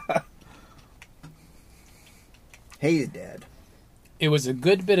 He's dead. It was a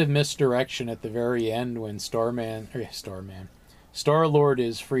good bit of misdirection at the very end when Star-Lord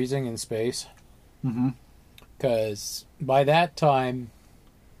is freezing in space. Because by that time,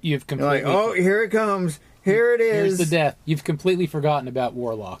 you've You're completely... like, oh, here it comes. Here it is. Here's the death. You've completely forgotten about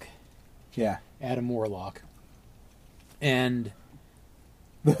Warlock. Yeah. Adam Warlock. And...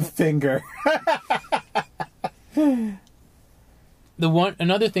 The finger.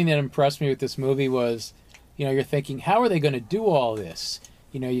 Another thing that impressed me with this movie was, you're thinking, how are they going to do all this?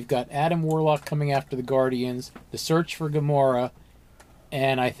 You've got Adam Warlock coming after the Guardians, the search for Gamora,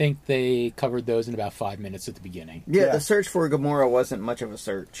 and I think they covered those in about 5 minutes at the beginning. Yeah, the search for Gamora wasn't much of a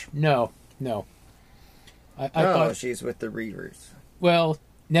search. No. I thought she's with the Reavers. Well,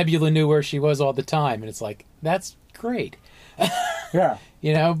 Nebula knew where she was all the time, and it's like, that's great. Yeah.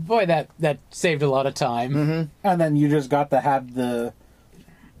 Boy, that saved a lot of time. And then you just got to have the...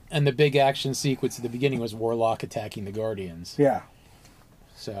 And the big action sequence at the beginning was Warlock attacking the Guardians. Yeah.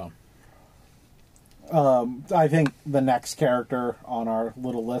 So. I think the next character on our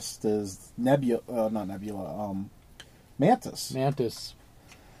little list is Mantis. Mantis.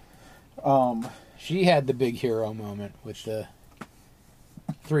 She had the big hero moment with the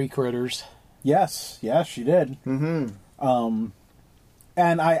 3 critters. Yes, she did.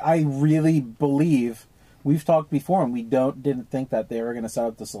 And I really believe, we've talked before, and we didn't think that they were going to set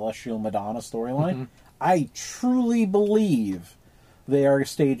up the Celestial Madonna storyline. I truly believe they are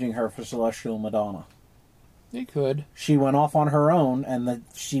staging her for Celestial Madonna. They could. She went off on her own, and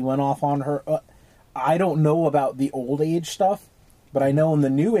she went off on her... I don't know about the old age stuff, but I know in the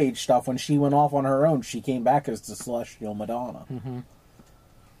new age stuff, when she went off on her own, she came back as the Celestial Madonna.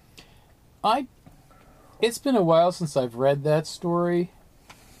 It's been a while since I've read that story.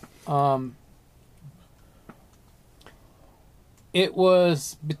 It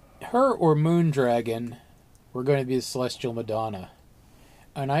was her or Moondragon were going to be the Celestial Madonna.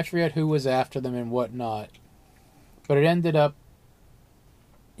 And I forget who was after them and whatnot. But it ended up,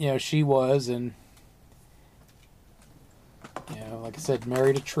 she was, and, like I said,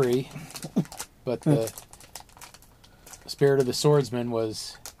 married a tree. But the spirit of the swordsman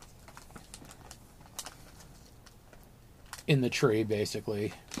was in the tree,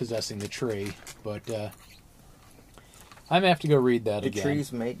 basically, possessing the tree. But I'm going to have to go read that again. Do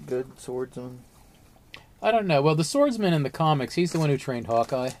trees make good swordsmen? I don't know. Well, the swordsman in the comics, he's the one who trained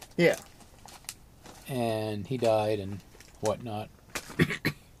Hawkeye. Yeah. And he died and whatnot.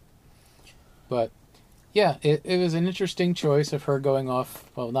 But, yeah, it was an interesting choice of her going off,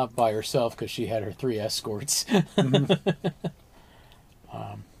 well, not by herself, because she had her 3 escorts.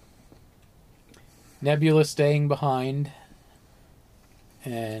 Nebula staying behind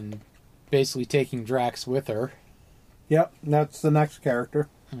and basically taking Drax with her. Yep, that's the next character.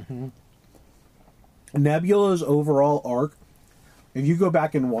 Nebula's overall arc, if you go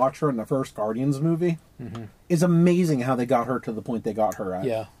back and watch her in the first Guardians movie, is amazing how they got her to the point they got her at.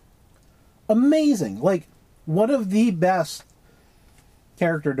 Yeah. Amazing. Like, one of the best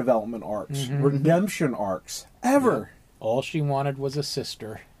character development arcs, redemption arcs, ever. Yeah. All she wanted was a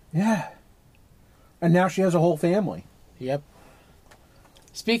sister. Yeah. And now she has a whole family. Yep.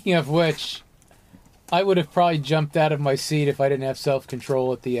 Speaking of which, I would have probably jumped out of my seat if I didn't have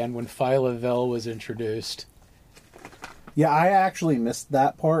self-control at the end when Phyla Vel was introduced. Yeah, I actually missed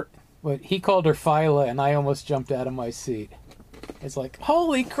that part. But he called her Phyla, and I almost jumped out of my seat. It's like,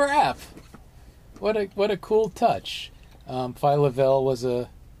 holy crap! What a cool touch. Phyla Vel was a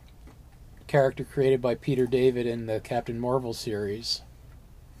character created by Peter David in the Captain Marvel series.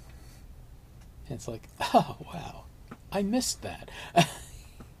 And it's like, oh, wow. I missed that.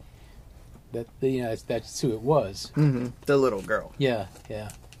 That's who it was. The little girl. Yeah.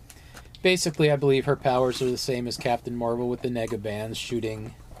 Basically, I believe her powers are the same as Captain Marvel with the Negabands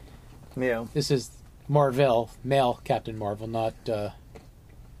shooting. Yeah. This is Marvel, male Captain Marvel, not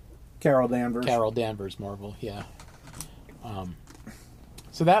Carol Danvers. Carol Danvers Marvel, yeah.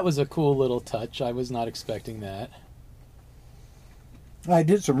 So that was a cool little touch. I was not expecting that. I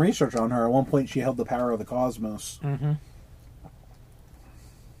did some research on her. At one point, she held the power of the cosmos.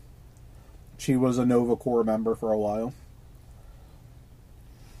 She was a Nova Corps member for a while.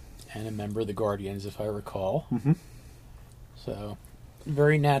 And a member of the Guardians, if I recall. So,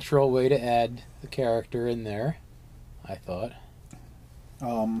 very natural way to add the character in there, I thought.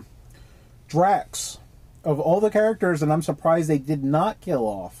 Drax of all the characters, and I'm surprised they did not kill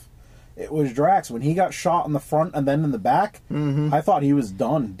off, it was Drax. When he got shot in the front and then in the back, I thought he was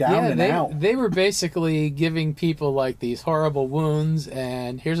done, down and out. They were basically giving people like these horrible wounds,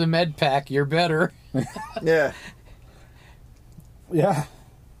 and here's a med pack, you're better. Yeah. Yeah.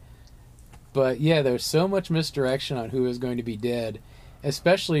 But yeah, there's so much misdirection on who is going to be dead,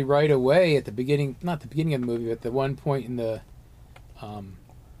 especially right away at the beginning, not the beginning of the movie, but at the one point in the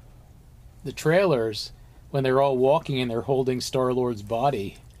trailers when they're all walking and they're holding Star-Lord's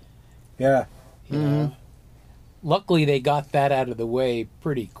body. Yeah. You know? Luckily, they got that out of the way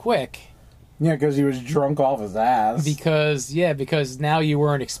pretty quick. Yeah, because he was drunk off his ass. Because now you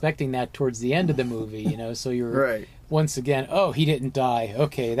weren't expecting that towards the end of the movie, you know, so you're Right. once again, oh, he didn't die.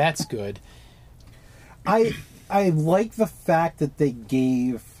 Okay, that's good. I like the fact that they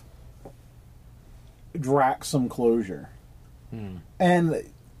gave Drax some closure. And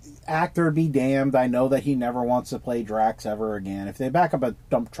actor be damned, I know that he never wants to play Drax ever again. If they back up a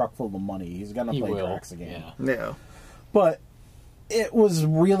dump truck full of money, he's going to play Drax again. Yeah. But it was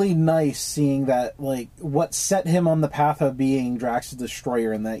really nice seeing that, like, what set him on the path of being Drax's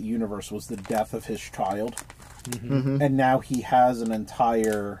destroyer in that universe was the death of his child. And now he has an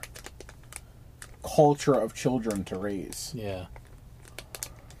entire culture of children to raise. Yeah.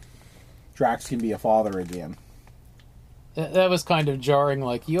 Drax can be a father again. That was kind of jarring,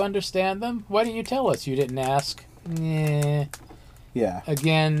 like, you understand them? Why didn't you tell us? You didn't ask. Yeah.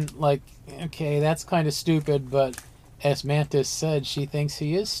 Again, like, okay, that's kind of stupid, but as Mantis said, she thinks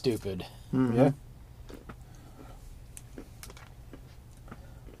he is stupid. Yeah.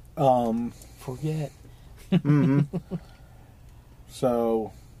 Forget.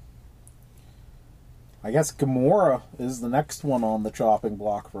 So, I guess Gamora is the next one on the chopping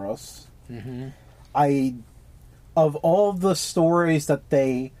block for us. Of all the stories that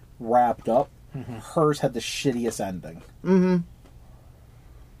they wrapped up, hers had the shittiest ending.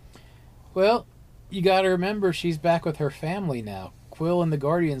 Well, you gotta remember, she's back with her family now. Quill and the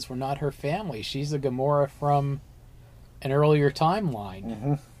Guardians were not her family. She's a Gamora from an earlier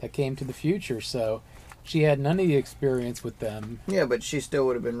timeline that came to the future, so she had none of the experience with them. Yeah, but she still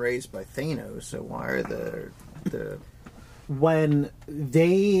would have been raised by Thanos, so why are the... When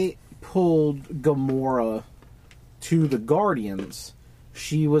they pulled Gamora to the Guardians,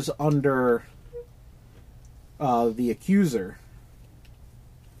 she was under the Accuser.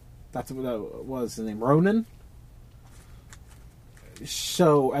 That's what that was his name, Ronan.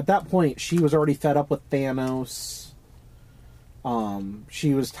 So at that point, she was already fed up with Thanos.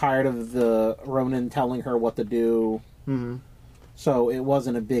 She was tired of the Ronan telling her what to do. So it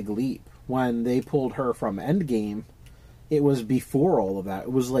wasn't a big leap. When they pulled her from Endgame, it was before all of that.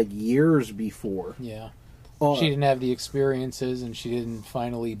 It was like years before. Yeah. She didn't have the experiences, and she didn't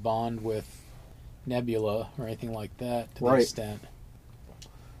finally bond with Nebula or anything like that to that extent.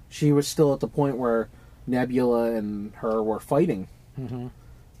 She was still at the point where Nebula and her were fighting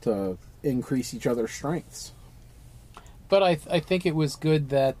to increase each other's strengths. But I think it was good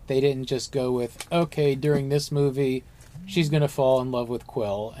that they didn't just go with, okay, during this movie, she's going to fall in love with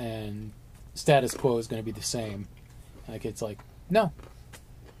Quill, and status quo is going to be the same. Like, it's like, no.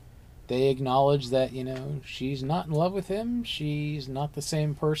 They acknowledge that, you know, she's not in love with him, she's not the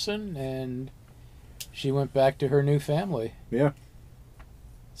same person, and she went back to her new family. Yeah.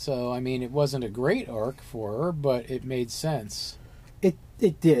 So, I mean, it wasn't a great arc for her, but it made sense. It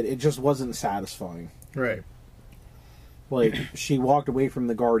did. It just wasn't satisfying. Right. Like, she walked away from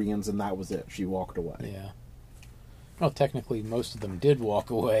the Guardians, and that was it. She walked away. Yeah. Well, technically, most of them did walk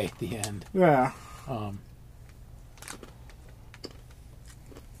away at the end. Yeah.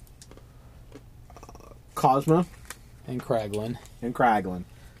 Cosmo. And Kraglin.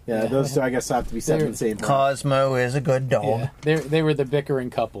 Yeah, those two, I guess, have to be said in the same time. Cosmo is a good dog. Yeah. They were the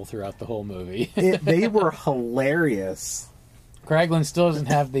bickering couple throughout the whole movie. They were hilarious. Kraglin still doesn't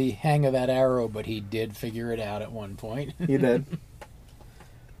have the hang of that arrow, but he did figure it out at one point. He did.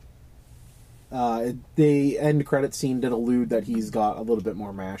 The end credit scene did allude that he's got a little bit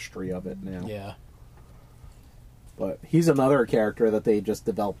more mastery of it now. Yeah. But he's another character that they just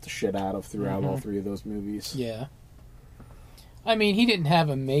developed the shit out of throughout all three of those movies. Yeah. I mean, he didn't have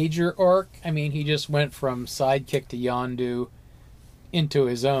a major arc. I mean, he just went from sidekick to Yondu into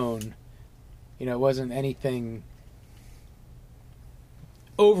his own. You know, it wasn't anything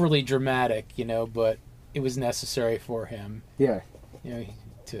overly dramatic, you know, but it was necessary for him. Yeah. You know,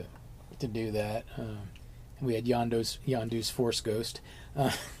 to do that. We had Yondu's Force Ghost.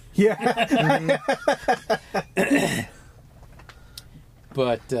 Yeah.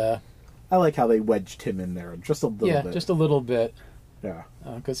 But I like how they wedged him in there just a little bit. Yeah, just a little bit. Yeah.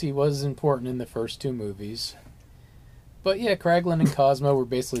 Because he was important in the first 2 movies. But yeah, Kraglin and Cosmo were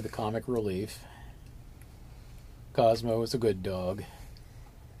basically the comic relief. Cosmo was a good dog.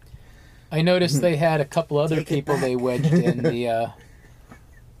 I noticed they had a couple other people they wedged in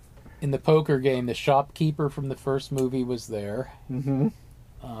the poker game. The shopkeeper from the first movie was there. Mm-hmm.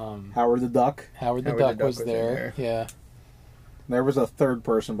 Howard the Duck. Howard the Duck was there. Yeah. There was a third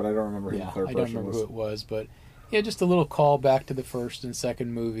person, but I don't remember who the third person was. I don't remember who it was, but yeah, just a little call back to the first and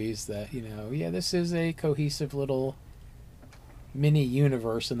second movies that, this is a cohesive little mini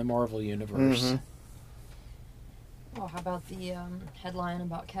universe in the Marvel universe. Mm-hmm. Oh, how about the headline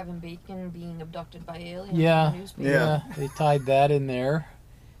about Kevin Bacon being abducted by aliens Yeah, in the newspaper? yeah, they tied that in there,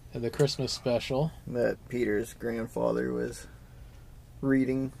 the Christmas special. That Peter's grandfather was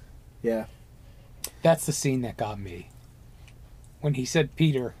reading. Yeah. That's the scene that got me. When he said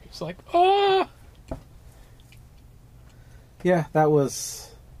Peter, it's like, oh! Yeah, that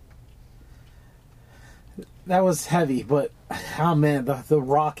was heavy, but oh man, the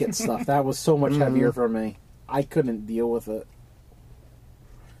rocket stuff, that was so much heavier for me. I couldn't deal with it.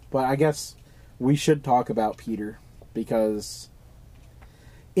 But I guess we should talk about Peter, because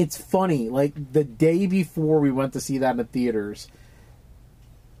it's funny. Like, the day before we went to see that in the theaters,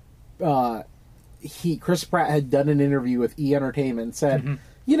 Chris Pratt had done an interview with E! Entertainment and said,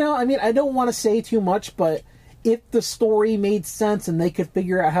 I don't want to say too much, but if the story made sense and they could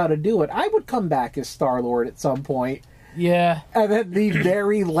figure out how to do it, I would come back as Star-Lord at some point. Yeah. And then the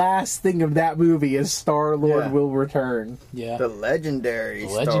very last thing of that movie is Star-Lord will return. Yeah. The legendary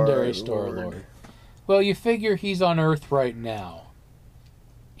Star-Lord. Well, you figure he's on Earth right now.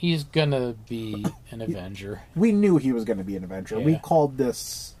 He's gonna be an Avenger. We knew he was going to be an Avenger. Yeah. We called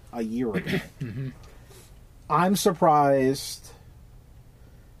this a year ago. I'm surprised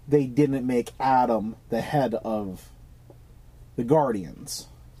they didn't make Adam the head of the Guardians.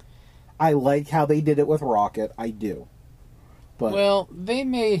 I like how they did it with Rocket. I do. But well, they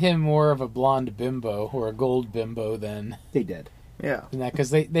made him more of a blonde bimbo or a gold bimbo than they did. Yeah.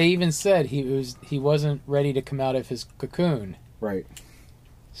 Because they even said he wasn't ready to come out of his cocoon. Right.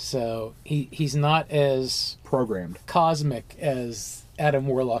 So he's not as programmed, cosmic as Adam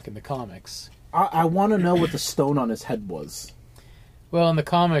Warlock in the comics. I want to know what the stone on his head was. Well, in the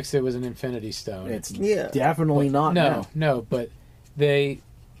comics, it was an Infinity Stone. It's definitely not. No, but they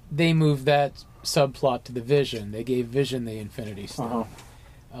moved that subplot to the Vision. They gave Vision the Infinity Stone.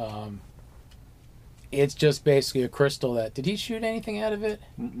 It's just basically a crystal that... Did he shoot anything out of it?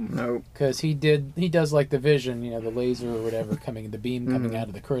 No. Because he does like the Vision, the laser or whatever, the beam coming out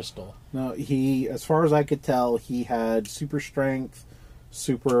of the crystal. No, he, as far as I could tell, he had super strength,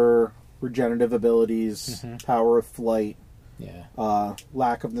 super regenerative abilities, power of flight,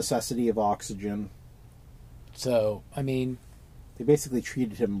 lack of necessity of oxygen. So, I mean... They basically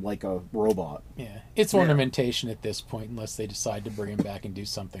treated him like a robot. Yeah. It's ornamentation at this point, unless they decide to bring him back and do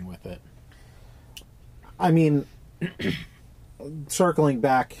something with it. I mean, circling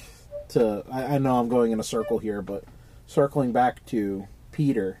back to... I know I'm going in a circle here, but circling back to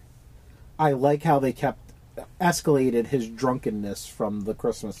Peter, I like how they escalated his drunkenness from the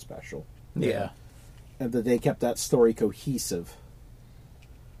Christmas special. Yeah. And that they kept that story cohesive.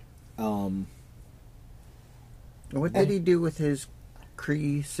 What did he do with his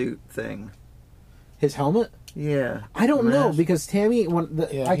Kree suit thing? His helmet? Yeah. I don't know, because Tammy,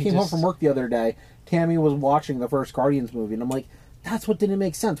 I came home from work the other day, Tammy was watching the first Guardians movie, and I'm like, that's what didn't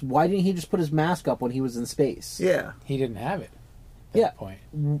make sense. Why didn't he just put his mask up when he was in space? Yeah. He didn't have it at that point.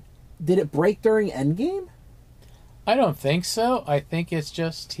 Did it break during Endgame? I don't think so. I think it's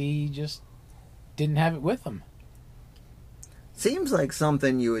just he just didn't have it with him. Seems like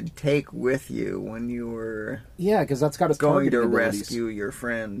something you would take with you when you were... Yeah, because that's got his going to abilities. rescue your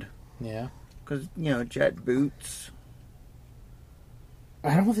friend. Yeah. Because, jet boots.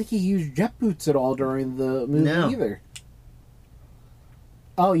 I don't think he used jet boots at all during the movie either.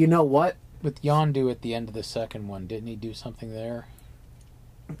 Oh, you know what? With Yondu at the end of the second one, didn't he do something there?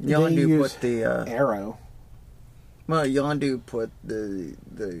 Yondu put the... arrow. Well, Yondu put the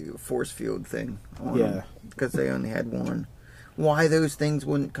force field thing on him, because they only had one. Why those things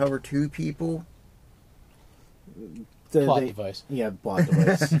wouldn't cover two people? Plot device. Yeah, plot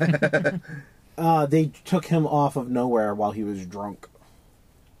device. They took him off of nowhere while he was drunk.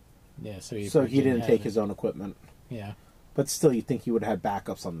 Yeah, so he didn't take his own equipment. Yeah. But still, you'd think he would have had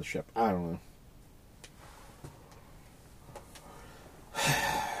backups on the ship. I don't know.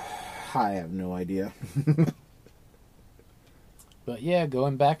 I have no idea. But yeah,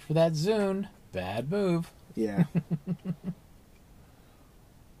 going back for that Zune, bad move. Yeah.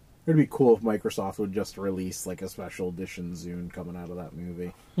 It'd be cool if Microsoft would just release like a special edition Zune coming out of that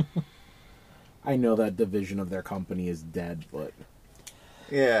movie. I know that division of their company is dead, but...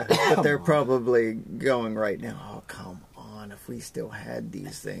 Yeah, but they're probably going right now, oh, come on, if we still had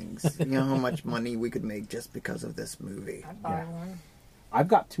these things. You know how much money we could make just because of this movie. I'd buy one. I've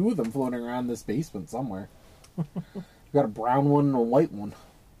got 2 of them floating around this basement somewhere. I've got a brown one and a white one.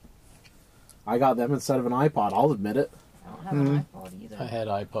 I got them instead of an iPod, I'll admit it. I don't have an iPod either. I had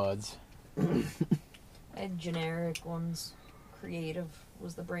iPods. I had generic ones. Creative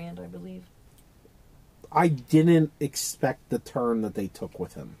was the brand, I believe. I didn't expect the turn that they took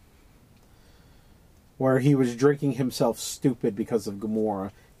with him. Where he was drinking himself stupid because of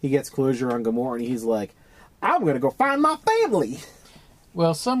Gamora. He gets closure on Gamora and he's like, I'm going to go find my family.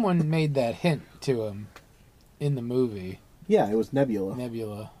 Well, someone made that hint to him in the movie. Yeah, it was Nebula.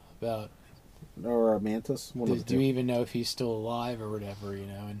 Nebula, about... Or Mantis. Do you even know if he's still alive or whatever, you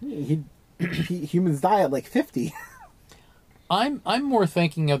know? And humans die at like 50. I'm more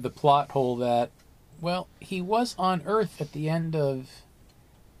thinking of the plot hole that, well, he was on Earth at the end of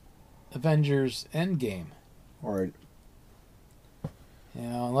Avengers Endgame. Or... You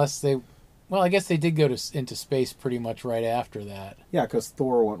know, unless they... Well, I guess they did go into space pretty much right after that. Yeah, because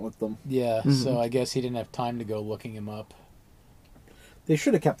Thor went with them. Yeah, so I guess he didn't have time to go looking him up. They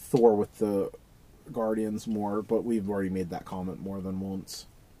should have kept Thor with the Guardians more, but we've already made that comment more than once.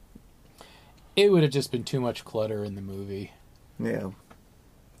 It would have just been too much clutter in the movie. Yeah.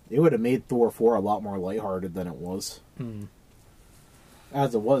 It would have made Thor 4 a lot more lighthearted than it was.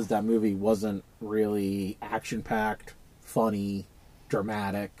 As it was, that movie wasn't really action-packed, funny,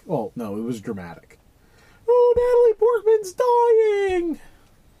 dramatic. Oh, no, it was dramatic. Oh, Natalie Portman's dying!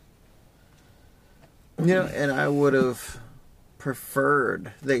 Yeah, and I would have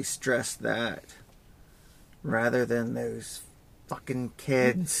preferred they stressed that rather than those fucking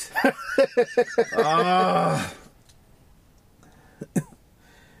kids. Oh.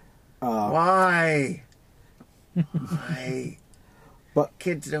 Why? Why? But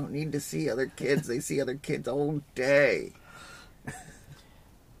kids don't need to see other kids. They see other kids all day.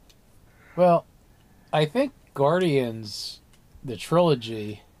 Well, I think Guardians, the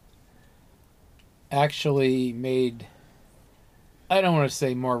trilogy, actually made... I don't want to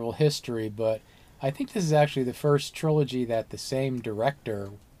say Marvel history, but I think this is actually the first trilogy that the same director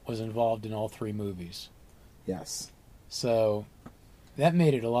was involved in all 3 movies. Yes. So that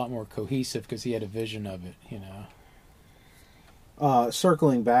made it a lot more cohesive because he had a vision of it, you know.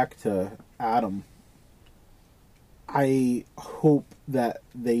 Circling back to Adam, I hope that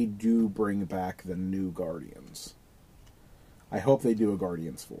they do bring back the new Guardians. I hope they do a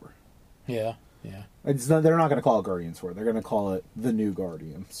Guardians 4. Yeah, yeah. They're not going to call it Guardians 4. They're going to call it the New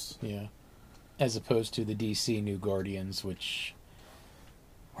Guardians. Yeah. As opposed to the DC New Guardians, which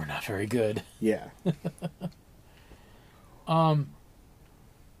were not very good. Yeah.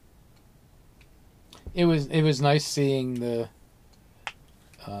 It was nice seeing the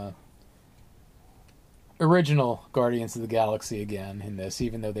original Guardians of the Galaxy again in this,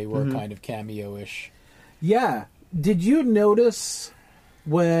 even though they were kind of cameo-ish. Yeah. Did you notice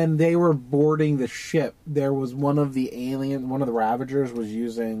when they were boarding the ship, there was one of the Ravagers was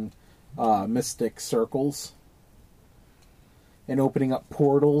using mystic circles and opening up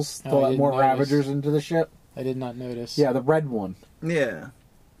portals to let more Ravagers into the ship? I did not notice. Yeah, the red one. Yeah.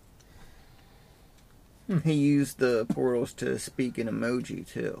 He used the portals to speak in emoji,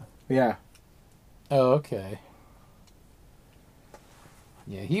 too. Yeah. Oh, okay.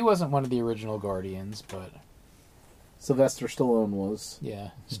 Yeah, he wasn't one of the original Guardians, but... Sylvester Stallone was. Yeah.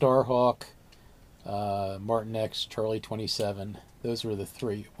 Starhawk, Martin X, Charlie 27. Those were the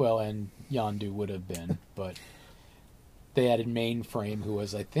 3. Well, and Yondu would have been, but they added Mainframe, who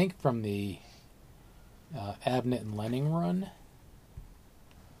was, I think, from the Abnett and Lenning run.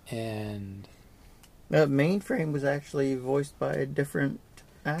 And... Mainframe was actually voiced by a different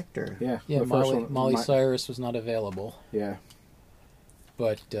actor. Yeah. Yeah, Molly Cyrus was not available. Yeah.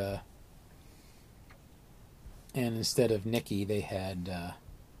 But, and instead of Nikki, they had,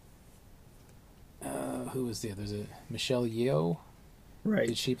 who was the other? Was it Michelle Yeoh? Right.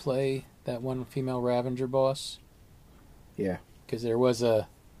 Did she play that one female Ravager boss? Yeah. Because there was a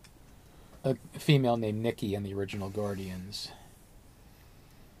female named Nikki in the original Guardians.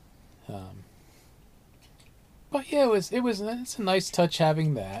 But yeah, it's a nice touch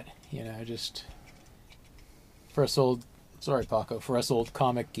having that, you know, just for us old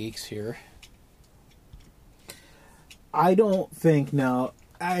comic geeks here. I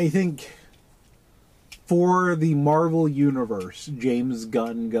think for the Marvel Universe, James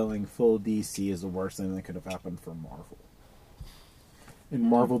Gunn going full DC is the worst thing that could have happened for Marvel. and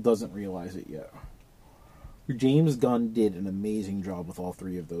Marvel doesn't realize it yet. James Gunn did an amazing job with all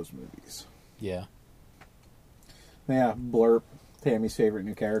 3 of those movies. Yeah. Yeah, Blurp, Tammy's favorite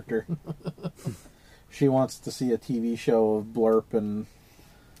new character. She wants to see a TV show of Blurp and...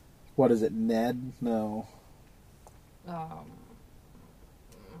 What is it, Ned? No.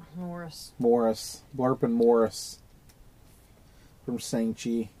 Morris. Blurp and Morris. From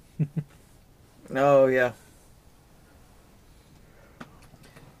Shang-Chi. Oh, yeah.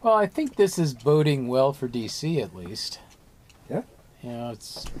 Well, I think this is boding well for DC, at least. Yeah. You know,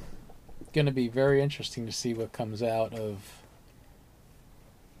 it's going to be very interesting to see what comes out of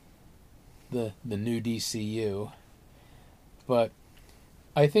the new DCU. But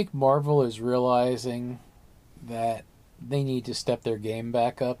I think Marvel is realizing that they need to step their game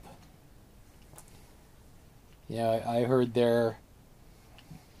back up. You know, I heard they're...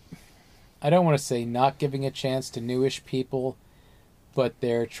 I don't want to say not giving a chance to newish people, but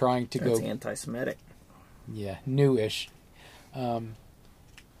they're trying to That's go... anti-Semitic. Yeah, newish. They're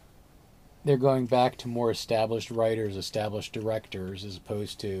going back to more established writers, established directors, as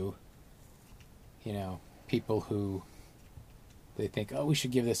opposed to, you know, people who they think, oh, we should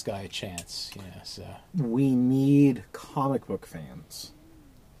give this guy a chance. You know, so We need comic book fans.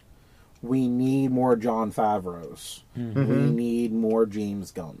 We need more Jon Favreaus. Mm-hmm. We need more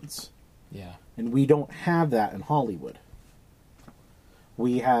James Gunns. yeah. And we don't have that in Hollywood.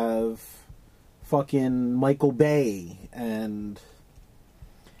 We have fucking Michael Bay and...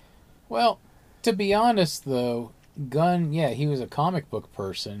 Well, to be honest, though, Gunn, yeah, he was a comic book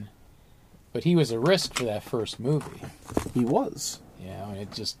person, but he was a risk for that first movie. He was. You know, and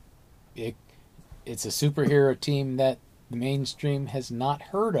it's a superhero team that the mainstream has not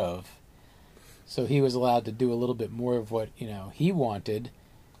heard of. So he was allowed to do a little bit more of what, you know, he wanted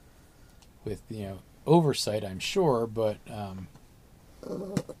with, you know, oversight, I'm sure, but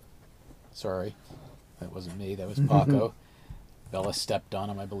sorry. That wasn't me, that was Paco. Bella stepped on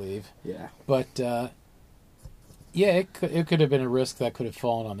him, I believe. Yeah. But yeah, it could have been a risk that could have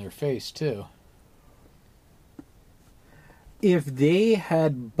fallen on their face too. If they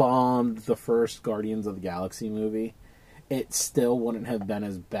had bombed the first Guardians of the Galaxy movie, it still wouldn't have been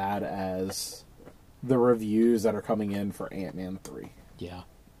as bad as the reviews that are coming in for Ant-Man 3. Yeah.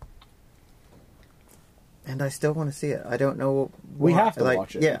 And I still want to see it. I don't know. We have to like,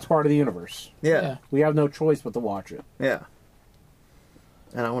 watch it. Yeah. It's part of the universe. Yeah. We have no choice but to watch it. Yeah.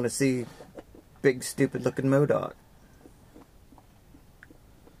 And I want to see big, stupid-looking MODOK.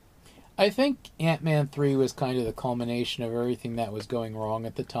 I think Ant-Man 3 was kind of the culmination of everything that was going wrong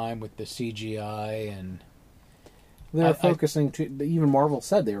at the time with the CGI and... They're focusing even Marvel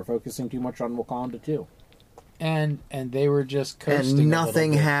said they were focusing too much on Wakanda too. And they were just coasting. And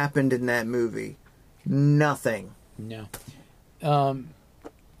nothing happened in that movie. Nothing. No. I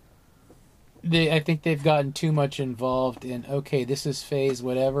think they've gotten too much involved in, okay, this is phase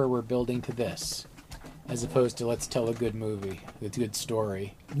whatever, we're building to this. As opposed to, let's tell a good movie, a good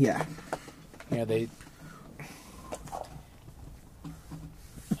story. Yeah. You know, the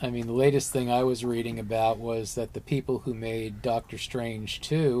latest thing I was reading about was that the people who made Doctor Strange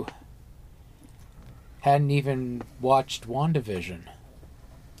 2 hadn't even watched WandaVision.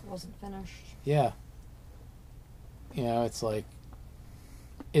 Wasn't finished. Yeah. You know, it's like...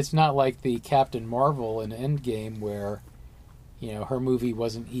 It's not like the Captain Marvel in Endgame where, you know, her movie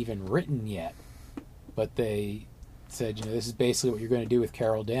wasn't even written yet. But they said, you know, this is basically what you're going to do with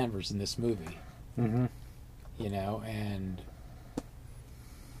Carol Danvers in this movie. Mm-hmm. You know, and...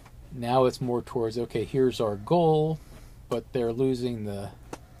 Now it's more towards, okay, here's our goal, but they're losing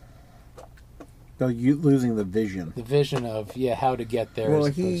losing the vision. The vision of, yeah, how to get there. Well,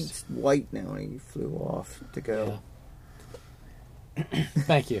 he's white now, and he flew off to go. Yeah.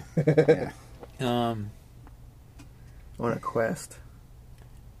 Thank you. Yeah. On a quest.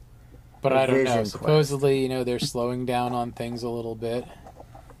 But I don't know. Quest. Supposedly, you know, they're slowing down on things a little bit.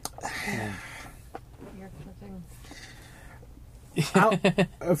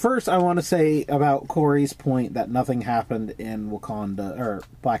 First, I want to say about Corey's point that nothing happened in Wakanda or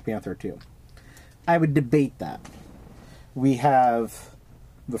Black Panther 2. I would debate that. We have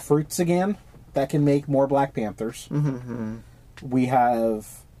the fruits again that can make more Black Panthers. Mm-hmm. We have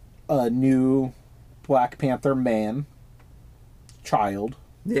a new Black Panther child.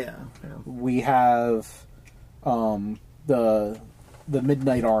 Yeah. We have the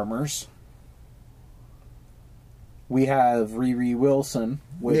Midnight Armors. We have Riri Wilson,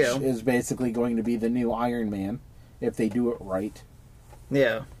 which is basically going to be the new Iron Man, if they do it right.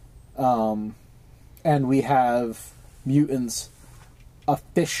 Yeah. And we have mutants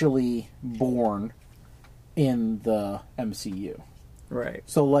officially born in the MCU. Right.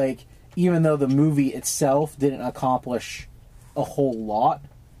 So, like, even though the movie itself didn't accomplish a whole lot,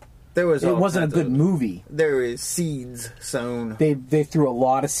 There was it wasn't a good movie. There is seeds sown. They threw a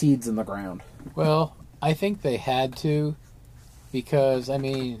lot of seeds in the ground. Well, I think they had to, because, I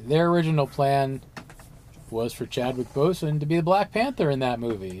mean, their original plan was for Chadwick Boseman to be the Black Panther in that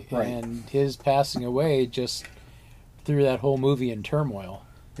movie. Right. And his passing away just threw that whole movie in turmoil.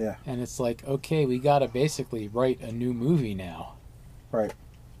 Yeah. And it's like, okay, we got to basically write a new movie now. Right.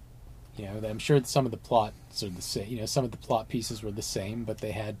 You know, I'm sure some of the plots are the same. You know, some of the plot pieces were the same, but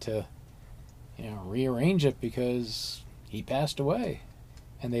they had to, you know, rearrange it because he passed away,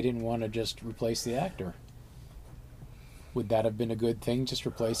 and they didn't want to just replace the actor. Would that have been a good thing, just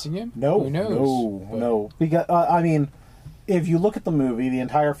replacing him? No. Who knows? No. Because I mean, if you look at the movie, the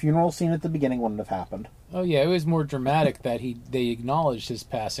entire funeral scene at the beginning wouldn't have happened. Oh yeah, it was more dramatic that they acknowledged his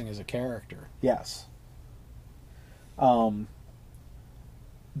passing as a character. Yes.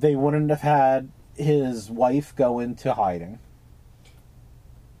 They wouldn't have had his wife go into hiding.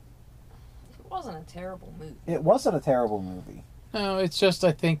 It wasn't a terrible movie. It wasn't a terrible movie. No, it's just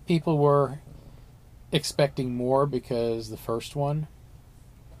I think people were expecting more because the first one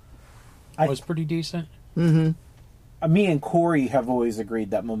was pretty decent. Mm-hmm. Me and Corey have always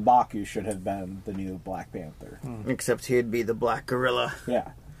agreed that M'Baku should have been the new Black Panther. Except he'd be the Black Gorilla.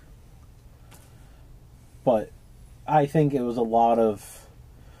 Yeah. But I think it was a lot of...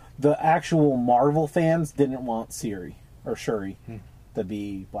 The actual Marvel fans didn't want Shuri to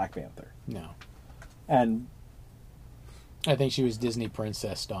be Black Panther. No. And... I think she was Disney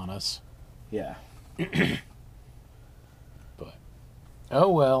princessed on us. Yeah. But, oh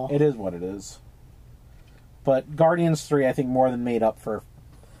well. It is what it is. But Guardians 3, I think, more than made up for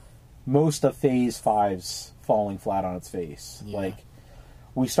most of Phase 5's falling flat on its face. Yeah. Like,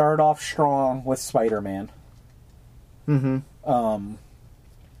 we started off strong with Spider-Man. Mm-hmm.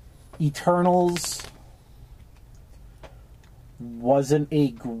 Eternals wasn't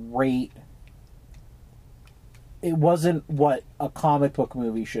a great... It wasn't what a comic book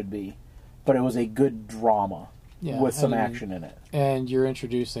movie should be, but it was a good drama with some action in it. And you're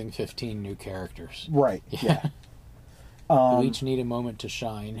introducing 15 new characters. Right, yeah. Who each need a moment to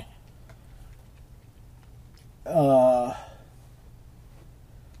shine.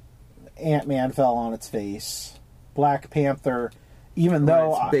 Ant-Man fell on its face. Black Panther, even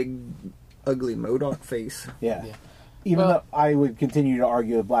though... Its big, ugly MODOK face. Yeah. Even though I would continue to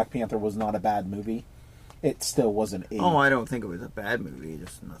argue that Black Panther was not a bad movie, it still wasn't a... Oh, I don't think it was a bad movie,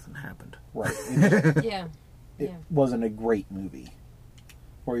 just nothing happened. Right. Yeah. It wasn't a great movie.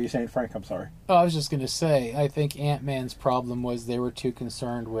 What were you saying, Frank? I'm sorry. Oh, I was just going to say, I think Ant-Man's problem was they were too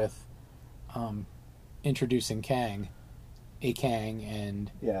concerned with introducing Kang,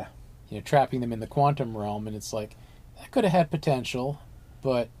 and trapping them in the quantum realm, and it's like, that could have had potential,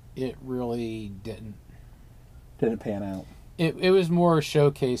 but it really didn't. Didn't pan out. It was more a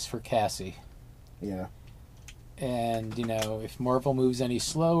showcase for Cassie. Yeah. And, if Marvel moves any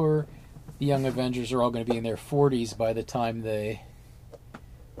slower, the Young Avengers are all going to be in their 40s by the time they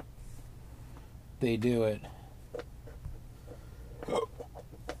do it.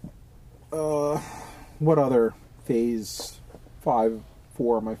 What other Phase 5,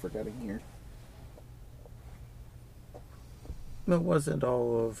 4 am I forgetting here? It wasn't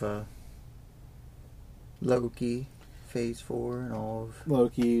all of Loki, Phase 4, and all of...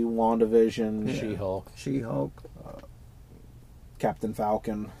 Loki, WandaVision, She-Hulk, Captain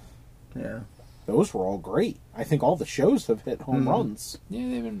Falcon. Yeah. Those were all great. I think all the shows have hit home runs.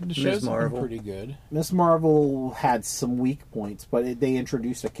 Yeah, the shows have been pretty good. Miss Marvel had some weak points, but they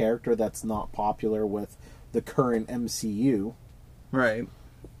introduced a character that's not popular with the current MCU. Right.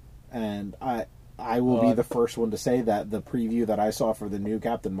 And I will be the first one to say that the preview that I saw for the new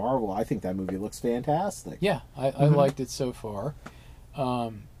Captain Marvel, I think that movie looks fantastic. Yeah, I liked it so far.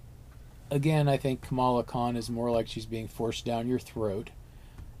 Again, I think Kamala Khan is more like she's being forced down your throat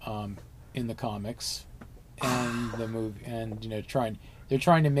in the comics and the movie, and they're trying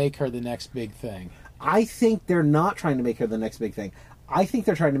to make her the next big thing. I think they're not trying to make her the next big thing. I think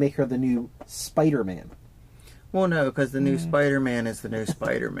they're trying to make her the new Spider-Man. Well, no, because the new Spider-Man is the new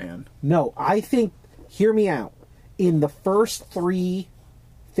Spider-Man. No, I think, hear me out, in the first 3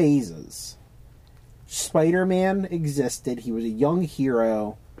 phases, Spider-Man existed. He was a young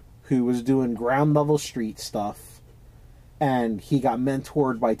hero who was doing ground level street stuff, and he got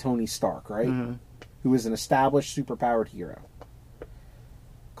mentored by Tony Stark, right? Mm-hmm. Who was an established superpowered hero.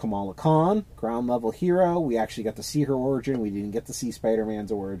 Kamala Khan, ground level hero. We actually got to see her origin. We didn't get to see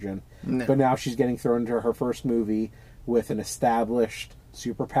Spider-Man's origin. No. But now she's getting thrown into her first movie with an established,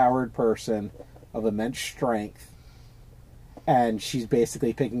 superpowered person of immense strength. And she's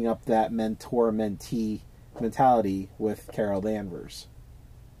basically picking up that mentor-mentee mentality with Carol Danvers.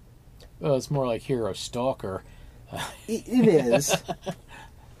 Well, it's more like hero stalker. It is.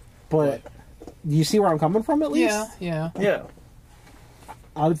 But you see where I'm coming from, at least? Yeah.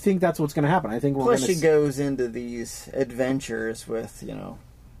 I would think that's what's going to happen. I think we're Plus, going she goes into these adventures with,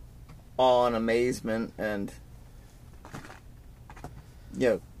 awe and amazement, and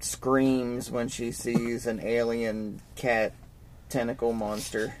screams when she sees an alien cat tentacle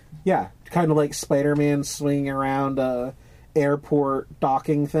monster. Yeah, kind of like Spider-Man swinging around a airport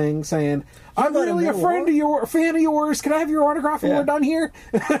docking thing, saying, "I'm really a fan of yours. Can I have your autograph when we're done here?"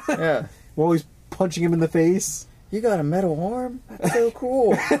 Yeah. While he's punching him in the face. You got a metal arm? That's so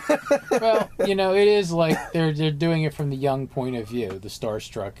cool. Well, it is like they're doing it from the young point of view, the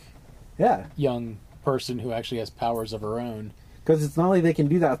starstruck young person who actually has powers of her own. Because it's not like they can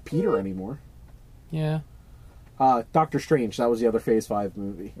do that with Peter anymore. Yeah. Doctor Strange, that was the other Phase 5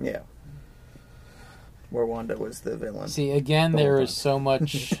 movie. Yeah. Where Wanda was the villain. See, again, there is so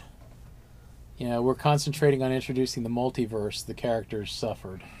much... we're concentrating on introducing the multiverse. The characters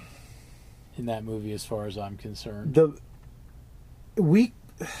suffered in that movie, as far as I'm concerned. We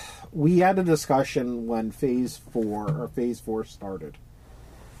had a discussion when Phase 4 started.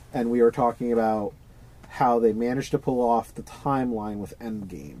 And we were talking about how they managed to pull off the timeline with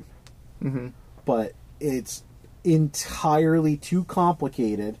Endgame. Mm-hmm. But it's entirely too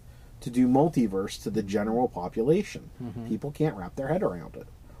complicated to do multiverse to the general population. Mm-hmm. People can't wrap their head around it.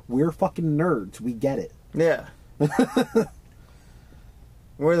 We're fucking nerds. We get it. Yeah.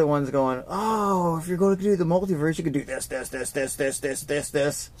 We're the ones going, oh, if you're going to do the multiverse, you could do this.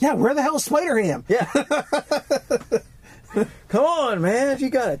 Yeah, where the hell is Spider-Ham? Yeah. Come on, man. You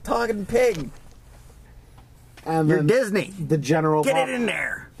got a talking pig. And You're then Disney. The general Get it in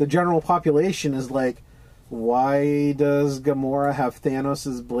there. The general population is like, why does Gamora have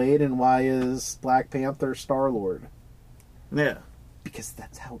Thanos' blade and why is Black Panther Star-Lord? Yeah. Because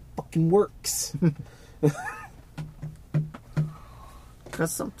that's how it fucking works.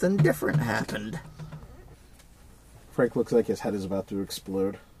 Because something different happened. Frank looks like his head is about to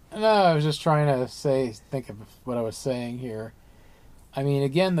explode. No, I was just trying to think of what I was saying here. I mean,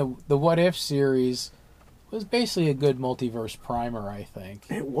 again, the What If series was basically a good multiverse primer, I think.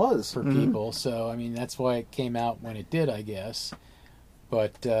 It was. For people, so, I mean, that's why it came out when it did, I guess.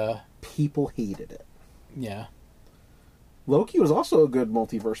 But, people hated it. Yeah. Loki was also a good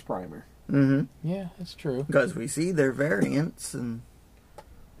multiverse primer. Mm-hmm. Yeah, that's true. Because we see their variants and...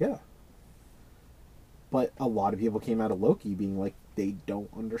 Yeah. But a lot of people came out of Loki being like, they don't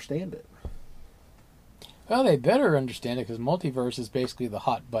understand it. Well, they better understand it, because multiverse is basically the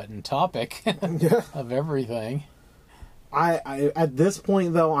hot button topic of everything. I at this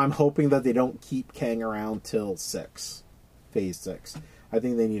point, though, I'm hoping that they don't keep Kang around till Phase 6. I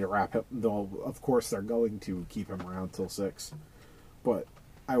think they need to wrap him, though of course they're going to keep him around till 6. But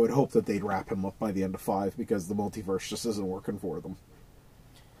I would hope that they'd wrap him up by the end of 5, because the multiverse just isn't working for them.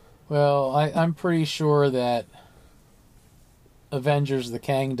 Well, I'm pretty sure that Avengers: The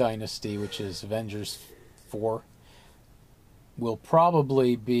Kang Dynasty, which is Avengers 4, will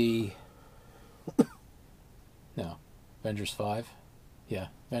probably be... No, Avengers 5? Yeah,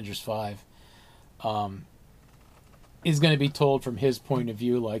 Avengers 5. Is going to be told from his point of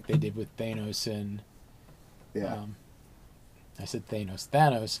view, like they did with Thanos and... Yeah. I said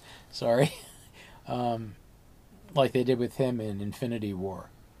Thanos, sorry. Like they did with him in Infinity War.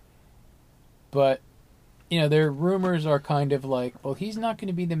 But, their rumors are kind of like, well, he's not going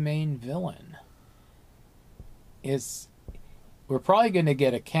to be the main villain. We're probably going to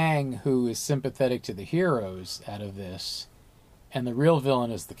get a Kang who is sympathetic to the heroes out of this, and the real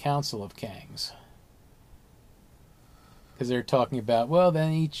villain is the Council of Kangs. Because they're talking about, well,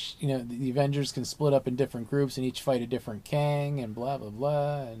 then each, the Avengers can split up in different groups and each fight a different Kang and blah, blah,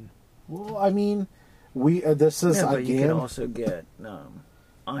 blah. And well, I mean, this is, but again... you can also get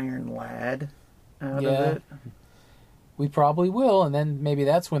Iron Lad out of it. We probably will, and then maybe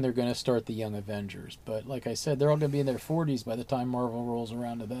that's when they're going to start the Young Avengers. But like I said, they're all going to be in their 40s by the time Marvel rolls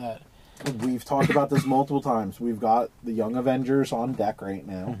around to that. We've talked about this multiple times. We've got the Young Avengers on deck right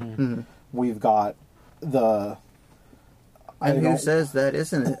now. Mm-hmm. We've got the... And who says that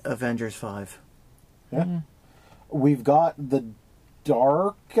isn't Avengers 5? Yeah. Mm-hmm. We've got the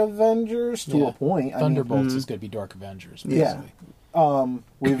Dark Avengers to a point. Thunderbolts is going to be Dark Avengers, basically. Yeah.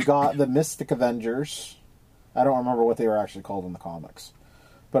 We've got the Mystic Avengers. I don't remember what they were actually called in the comics.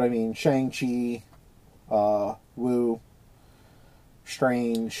 But I mean, Shang-Chi, Wu,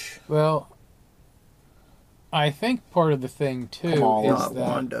 Strange. Well, I think part of the thing, too, Kamala, is that...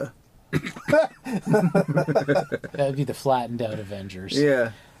 Wanda. That'd be the flattened out Avengers.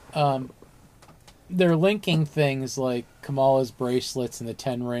 Yeah. They're linking things like Kamala's bracelets and the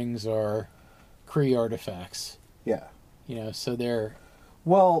 10 rings are Kree artifacts. Yeah. You know, so they're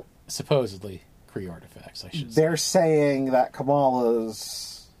Well, supposedly Kree artifacts, I should say. they're saying that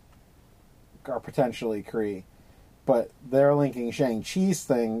Kamala's are potentially Kree, but they're linking Shang-Chi's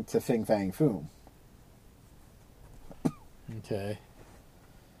thing to Fin Fang Foom. Okay.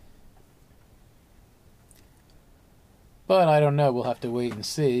 But I don't know. We'll have to wait and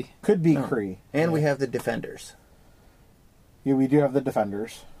see. Could be Kree. And we have the Defenders. Yeah, we do have the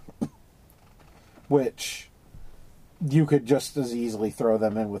Defenders, which you could just as easily throw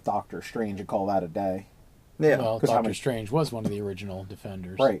them in with Doctor Strange and call that a day. Yeah. Well, 'Cause how Doctor many- Strange was one of the original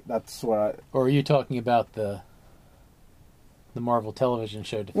Defenders. Right, that's what Or are you talking about the Marvel television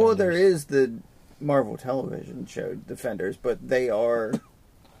show Defenders? Well, there is the Marvel television show Defenders, but they are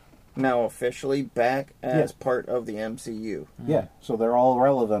now officially back as part of the MCU. Yeah, so they're all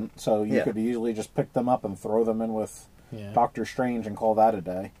relevant, so you Yeah. could easily just pick them up and throw them in with Yeah. Doctor Strange and call that a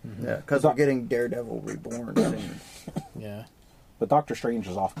day. Yeah, because we're getting Daredevil Reborn soon. Yeah. But Doctor Strange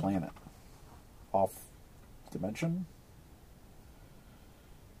is off planet. Off dimension?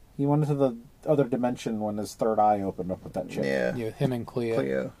 He went into the other dimension when his third eye opened up with that chick. Yeah. Yeah, him and Cleo.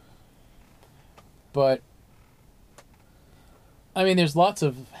 Cleo. But I mean, there's lots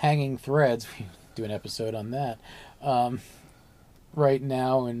of hanging threads. We do an episode on that right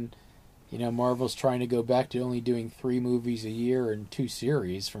now, and you know, Marvel's trying to go back to only doing 3 movies a year and 2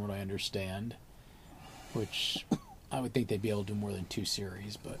 series, from what I understand. Which I would think they'd be able to do more than 2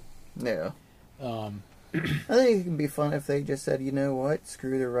 series, but Yeah. I think it can be fun if they just said, you know what,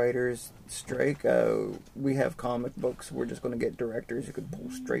 screw the writers' strike. We have comic books. We're just going to get directors who can pull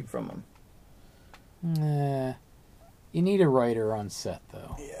straight from them. You need a writer on set,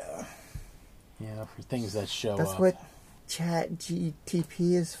 though. Yeah. You know, for things that show That's up. what Chat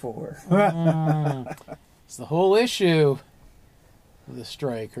GTP is for. It's the whole issue of the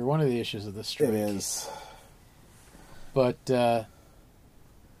strike, or one of the issues of the strike. It is. But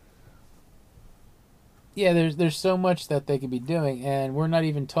yeah, there's so much that they could be doing, and we're not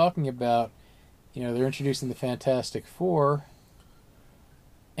even talking about, you know, they're introducing the Fantastic Four,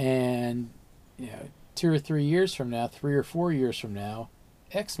 and you know, 2 or 3 years from now, 3 or 4 years from now,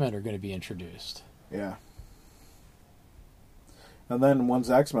 X-Men are going to be introduced. Yeah. And then once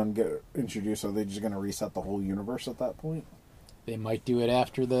X-Men get introduced, are they just going to reset the whole universe at that point? They might do it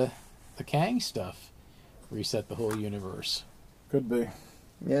after the Kang stuff, reset the whole universe. Could be.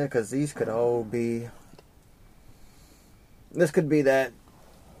 Yeah, because these could all be... This could be that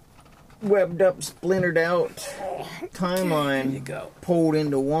webbed up, splintered out timeline pulled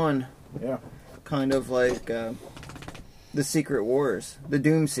into one. Yeah. Kind of like the Secret Wars. The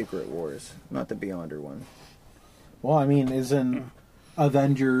Doom Secret Wars. Not the Beyonder one. Well, I mean, isn't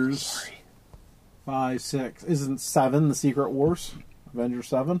Avengers 5, 6... Isn't 7 the Secret Wars? Avengers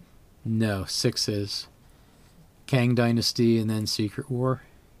 7? No, 6 is Kang Dynasty and then Secret War.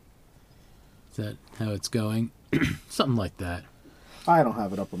 Is that how it's going? Something like that. I don't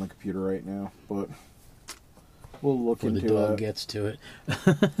have it up on the computer right now, but we'll look Before into the dog it. gets to it.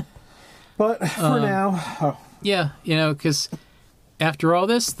 But for now... Yeah, you know, because after all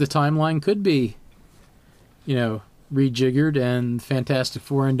this, the timeline could be, you know, rejiggered, and Fantastic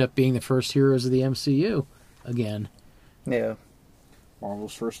Four end up being the first heroes of the MCU again. Yeah.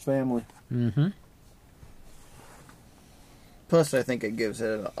 Marvel's first family. Mm-hmm. Plus, I think it gives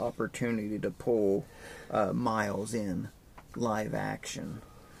it an opportunity to pull Miles in live action.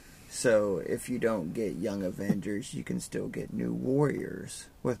 So, if you don't get Young Avengers, you can still get New Warriors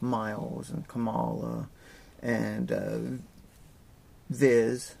with Miles and Kamala and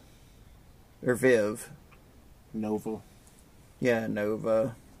Viv. Nova. Yeah,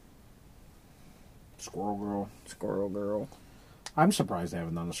 Nova. Squirrel Girl. I'm surprised they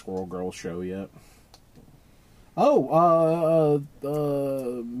haven't done a Squirrel Girl show yet. Oh,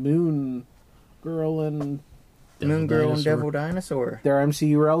 Moon Girl and Moon Girl and Dinosaur. Devil Dinosaur. they're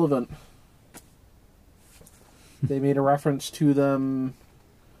MCU relevant. They made a reference to them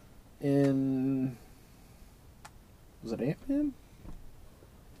in... Was it Ant-Man?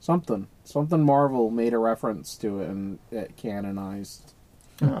 Something Marvel made a reference to it, and it canonized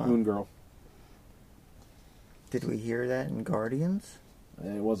Moon Girl. Did we hear that in Guardians?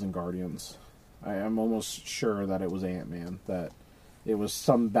 It wasn't Guardians. I am almost sure that it was Ant-Man. That it was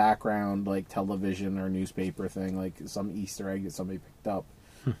some background, like, television or newspaper thing, like some Easter egg that somebody picked up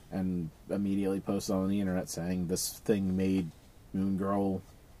and immediately posted on the internet saying this thing made Moon Girl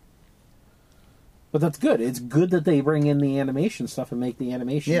But that's good. It's good that they bring in the animation stuff and make the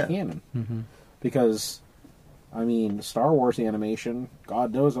animation canon. Mm-hmm. Because, I mean, Star Wars animation,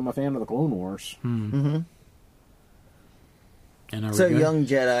 God knows I'm a fan of the Clone Wars. Mm-hmm. And so Young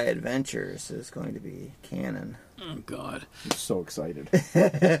Jedi Adventures is going to be canon. Oh, God. I'm so excited.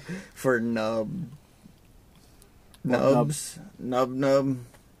 For Nubby.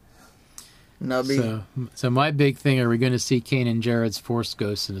 So my big thing, are we going to see Kanan Jarrud's Force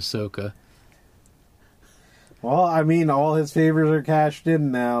Ghost in Ahsoka? Well, I mean, all his favors are cashed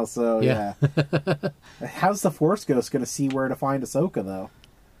in now, so yeah. How's the Force Ghost going to see where to find Ahsoka, though?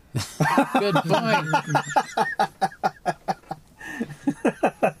 Good point.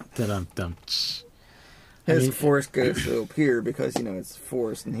 Dum-dum. His Force Ghost will appear because, you know, it's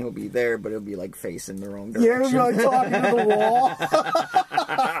Force, and he'll be there, but it'll be, like, facing the wrong direction. Yeah, he'll be, like, talking to the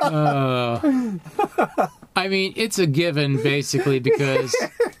wall. I mean, it's a given, basically, because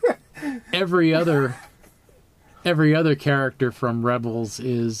every other character from Rebels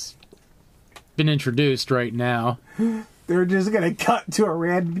is been introduced right now. They're just going to cut to a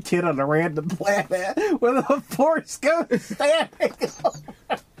random kid on a random planet with a Force Ghost standing.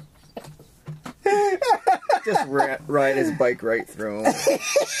 Just ride his bike right through him.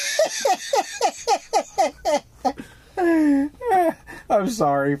 I'm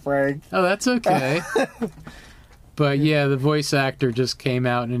sorry, Frank. Oh, that's okay. But yeah, the voice actor just came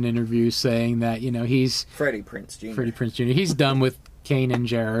out in an interview saying that, you know, he's... Freddie Prinze Jr. He's done with Kanan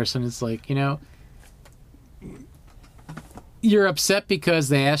Jarrus, and it's like, you know... You're upset because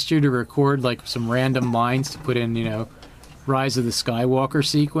they asked you to record, like, some random lines to put in, you know, Rise of the Skywalker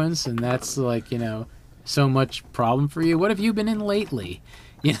sequence, and that's, like, you know, so much problem for you. What have you been in lately?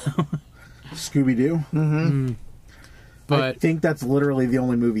 You know? Scooby-Doo. Mm-hmm. But I think that's literally the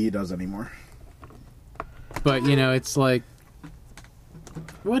only movie he does anymore. But, you know, it's like,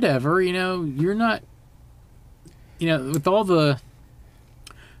 whatever, you know, you're not, you know, with all the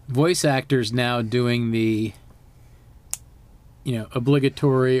voice actors now doing the, you know,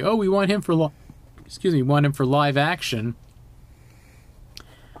 obligatory, we want him for live action.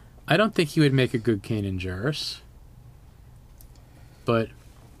 I don't think he would make a good Kanan Jarrus. But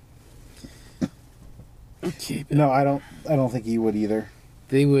no, I don't think he would either.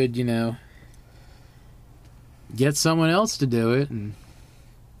 They would, you know, get someone else to do it, and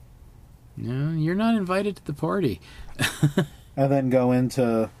you know, you're not invited to the party. And then go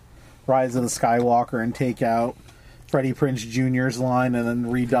into Rise of the Skywalker and take out Freddie Prinze Jr.'s line and then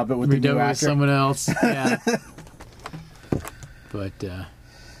redub it with the new actor. Someone else. Yeah. But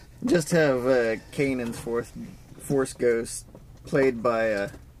just have Kanan's Force Ghost played by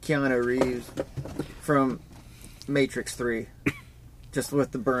Keanu Reeves from Matrix 3. Just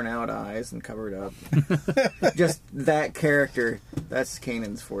with the burnout eyes and covered up. Just that character, that's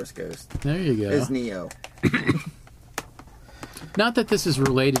Kanan's Force Ghost. There you go. Is Neo. Not that this is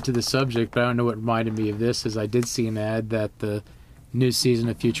related to the subject, but I don't know what reminded me of this, is I did see an ad that the new season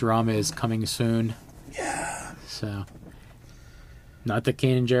of Futurama is coming soon. Yeah. So, not that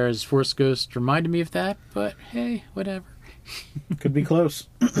Kanan Jarrus' Force Ghost reminded me of that, but hey, whatever. Could be close.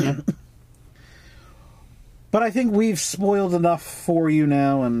 Yeah. But I think we've spoiled enough for you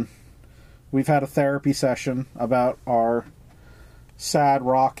now, and we've had a therapy session about our sad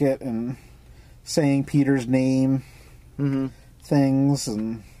rocket and saying Peter's name things,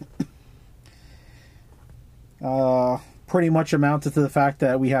 and pretty much amounted to the fact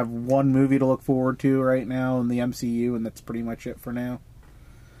that we have one movie to look forward to right now in the MCU, and that's pretty much it for now.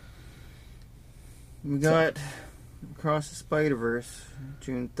 We got Across the Spider-Verse,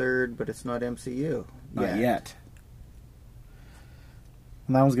 June 3rd, but it's not MCU. Not yet.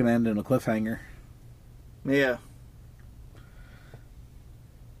 And that was going to end in a cliffhanger. Yeah.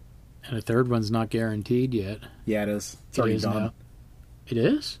 And a third one's not guaranteed yet. Yeah, it is. It's already done. Now. It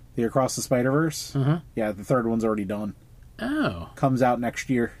is? The Across the Spider-Verse? Uh-huh. Yeah, the third one's already done. Oh. Comes out next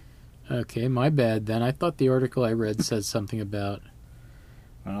year. Okay, my bad then. I thought the article I read said something about...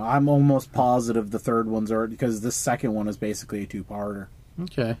 I'm almost positive the third one's already... Because this second one is basically a two-parter.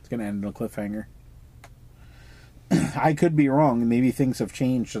 Okay. It's going to end in a cliffhanger. I could be wrong. Maybe things have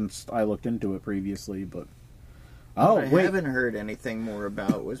changed since I looked into it previously, but... Oh, what I haven't heard anything more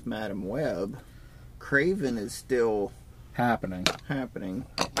about was Madam Web. Craven is still... Happening.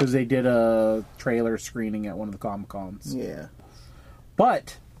 Because they did a trailer screening at one of the Comic-Cons. Yeah.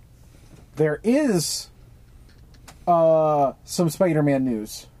 But there is some Spider-Man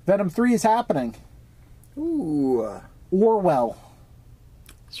news. Venom 3 is happening. Ooh. Orwell.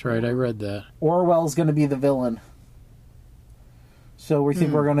 That's right, I read that. Orwell's going to be the villain. So we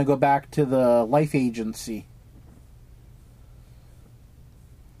think we're going to go back to the Life Agency.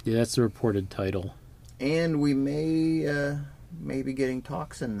 Yeah, that's the reported title. And we may be getting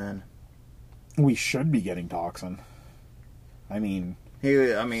Toxin then. We should be getting Toxin. I mean,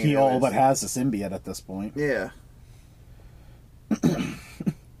 he all but has a symbiote at this point. Yeah.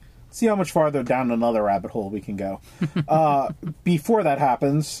 See how much farther down another rabbit hole we can go. Before that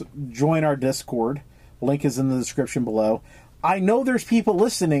happens, join our Discord. Link is in the description below. I know there's people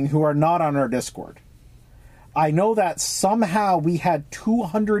listening who are not on our Discord. I know that somehow we had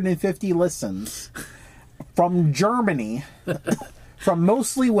 250 listens from Germany, from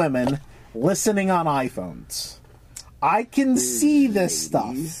mostly women, listening on iPhones. I can see this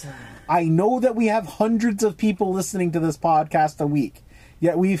stuff. I know that we have hundreds of people listening to this podcast a week,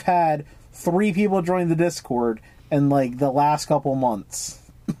 yet we've had 3 people join the Discord in like the last couple months.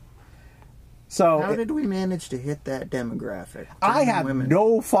 So how did we manage to hit that demographic? I have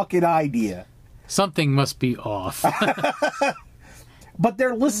no fucking idea. Something must be off. But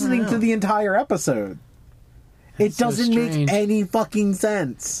they're listening to the entire episode. It doesn't make any fucking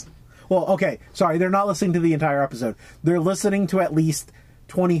sense. Well, okay, sorry, they're not listening to the entire episode. They're listening to at least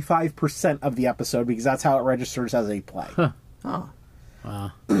 25% of the episode because that's how it registers as a play. Huh. Oh.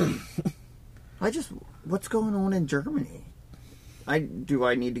 Wow. What's going on in Germany? Do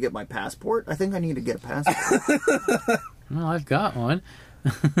I need to get my passport? I think I need to get a passport. Well, I've got one.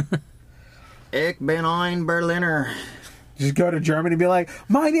 Ich bin ein Berliner. Just go to Germany and be like,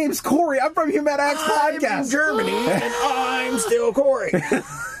 my name's Corey. I'm from Humanax Podcast. I'm in Germany, and I'm still Corey.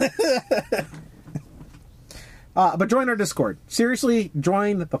 But join our Discord. Seriously,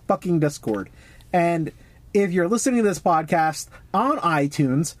 join the fucking Discord. And if you're listening to this podcast on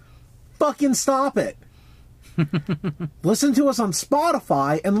iTunes, fucking stop it. Listen to us on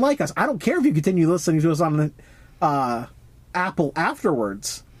Spotify and like us. I don't care if you continue listening to us on Apple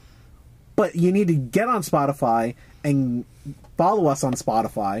afterwards. But you need to get on Spotify and follow us on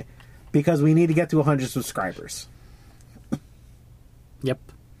Spotify because we need to get to 100 subscribers. Yep.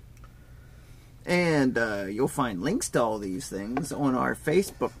 And you'll find links to all these things on our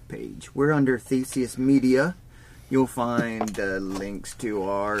Facebook page. We're under Theseus Media. You'll find links to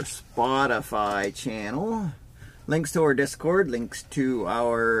our Spotify channel, links to our Discord, links to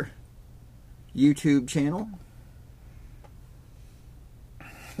our YouTube channel.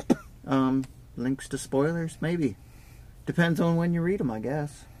 Links to spoilers, maybe. Depends on when you read them, I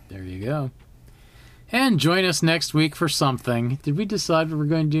guess. There you go. And join us next week for something. Did we decide what we're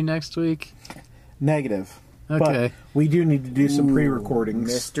going to do next week? Negative. Okay. But we do need to do some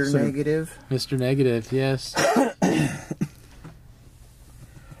pre-recordings. Mr. Negative. Mr. Negative, yes.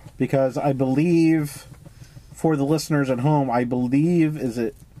 Because I believe, for the listeners at home, I believe,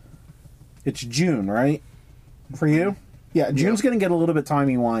 it's June, right? For you? Yeah, June's going to get a little bit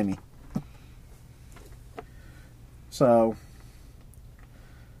timey-wimey. So,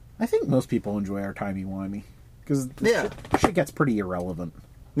 I think most people enjoy our timey-wimey. Because shit gets pretty irrelevant.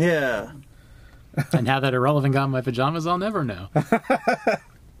 Yeah. And how that irrelevant got in my pajamas, I'll never know.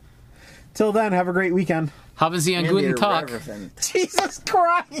 Till then, have a great weekend. Haben Sie einen guten Tag. Jesus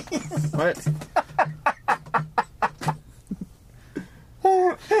Christ! What?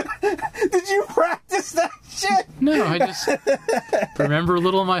 Did you practice that shit? No, I just remember a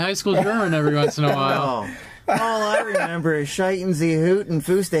little of my high school German every once in a while. Oh. All I remember is Scheiten Sie Hut and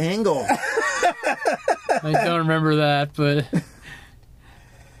Fuste Hengel. I don't remember that, but...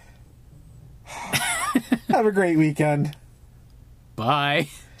 Have a great weekend. Bye.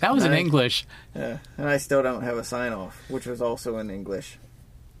 That was in English. Yeah, and I still don't have a sign-off, which was also in English.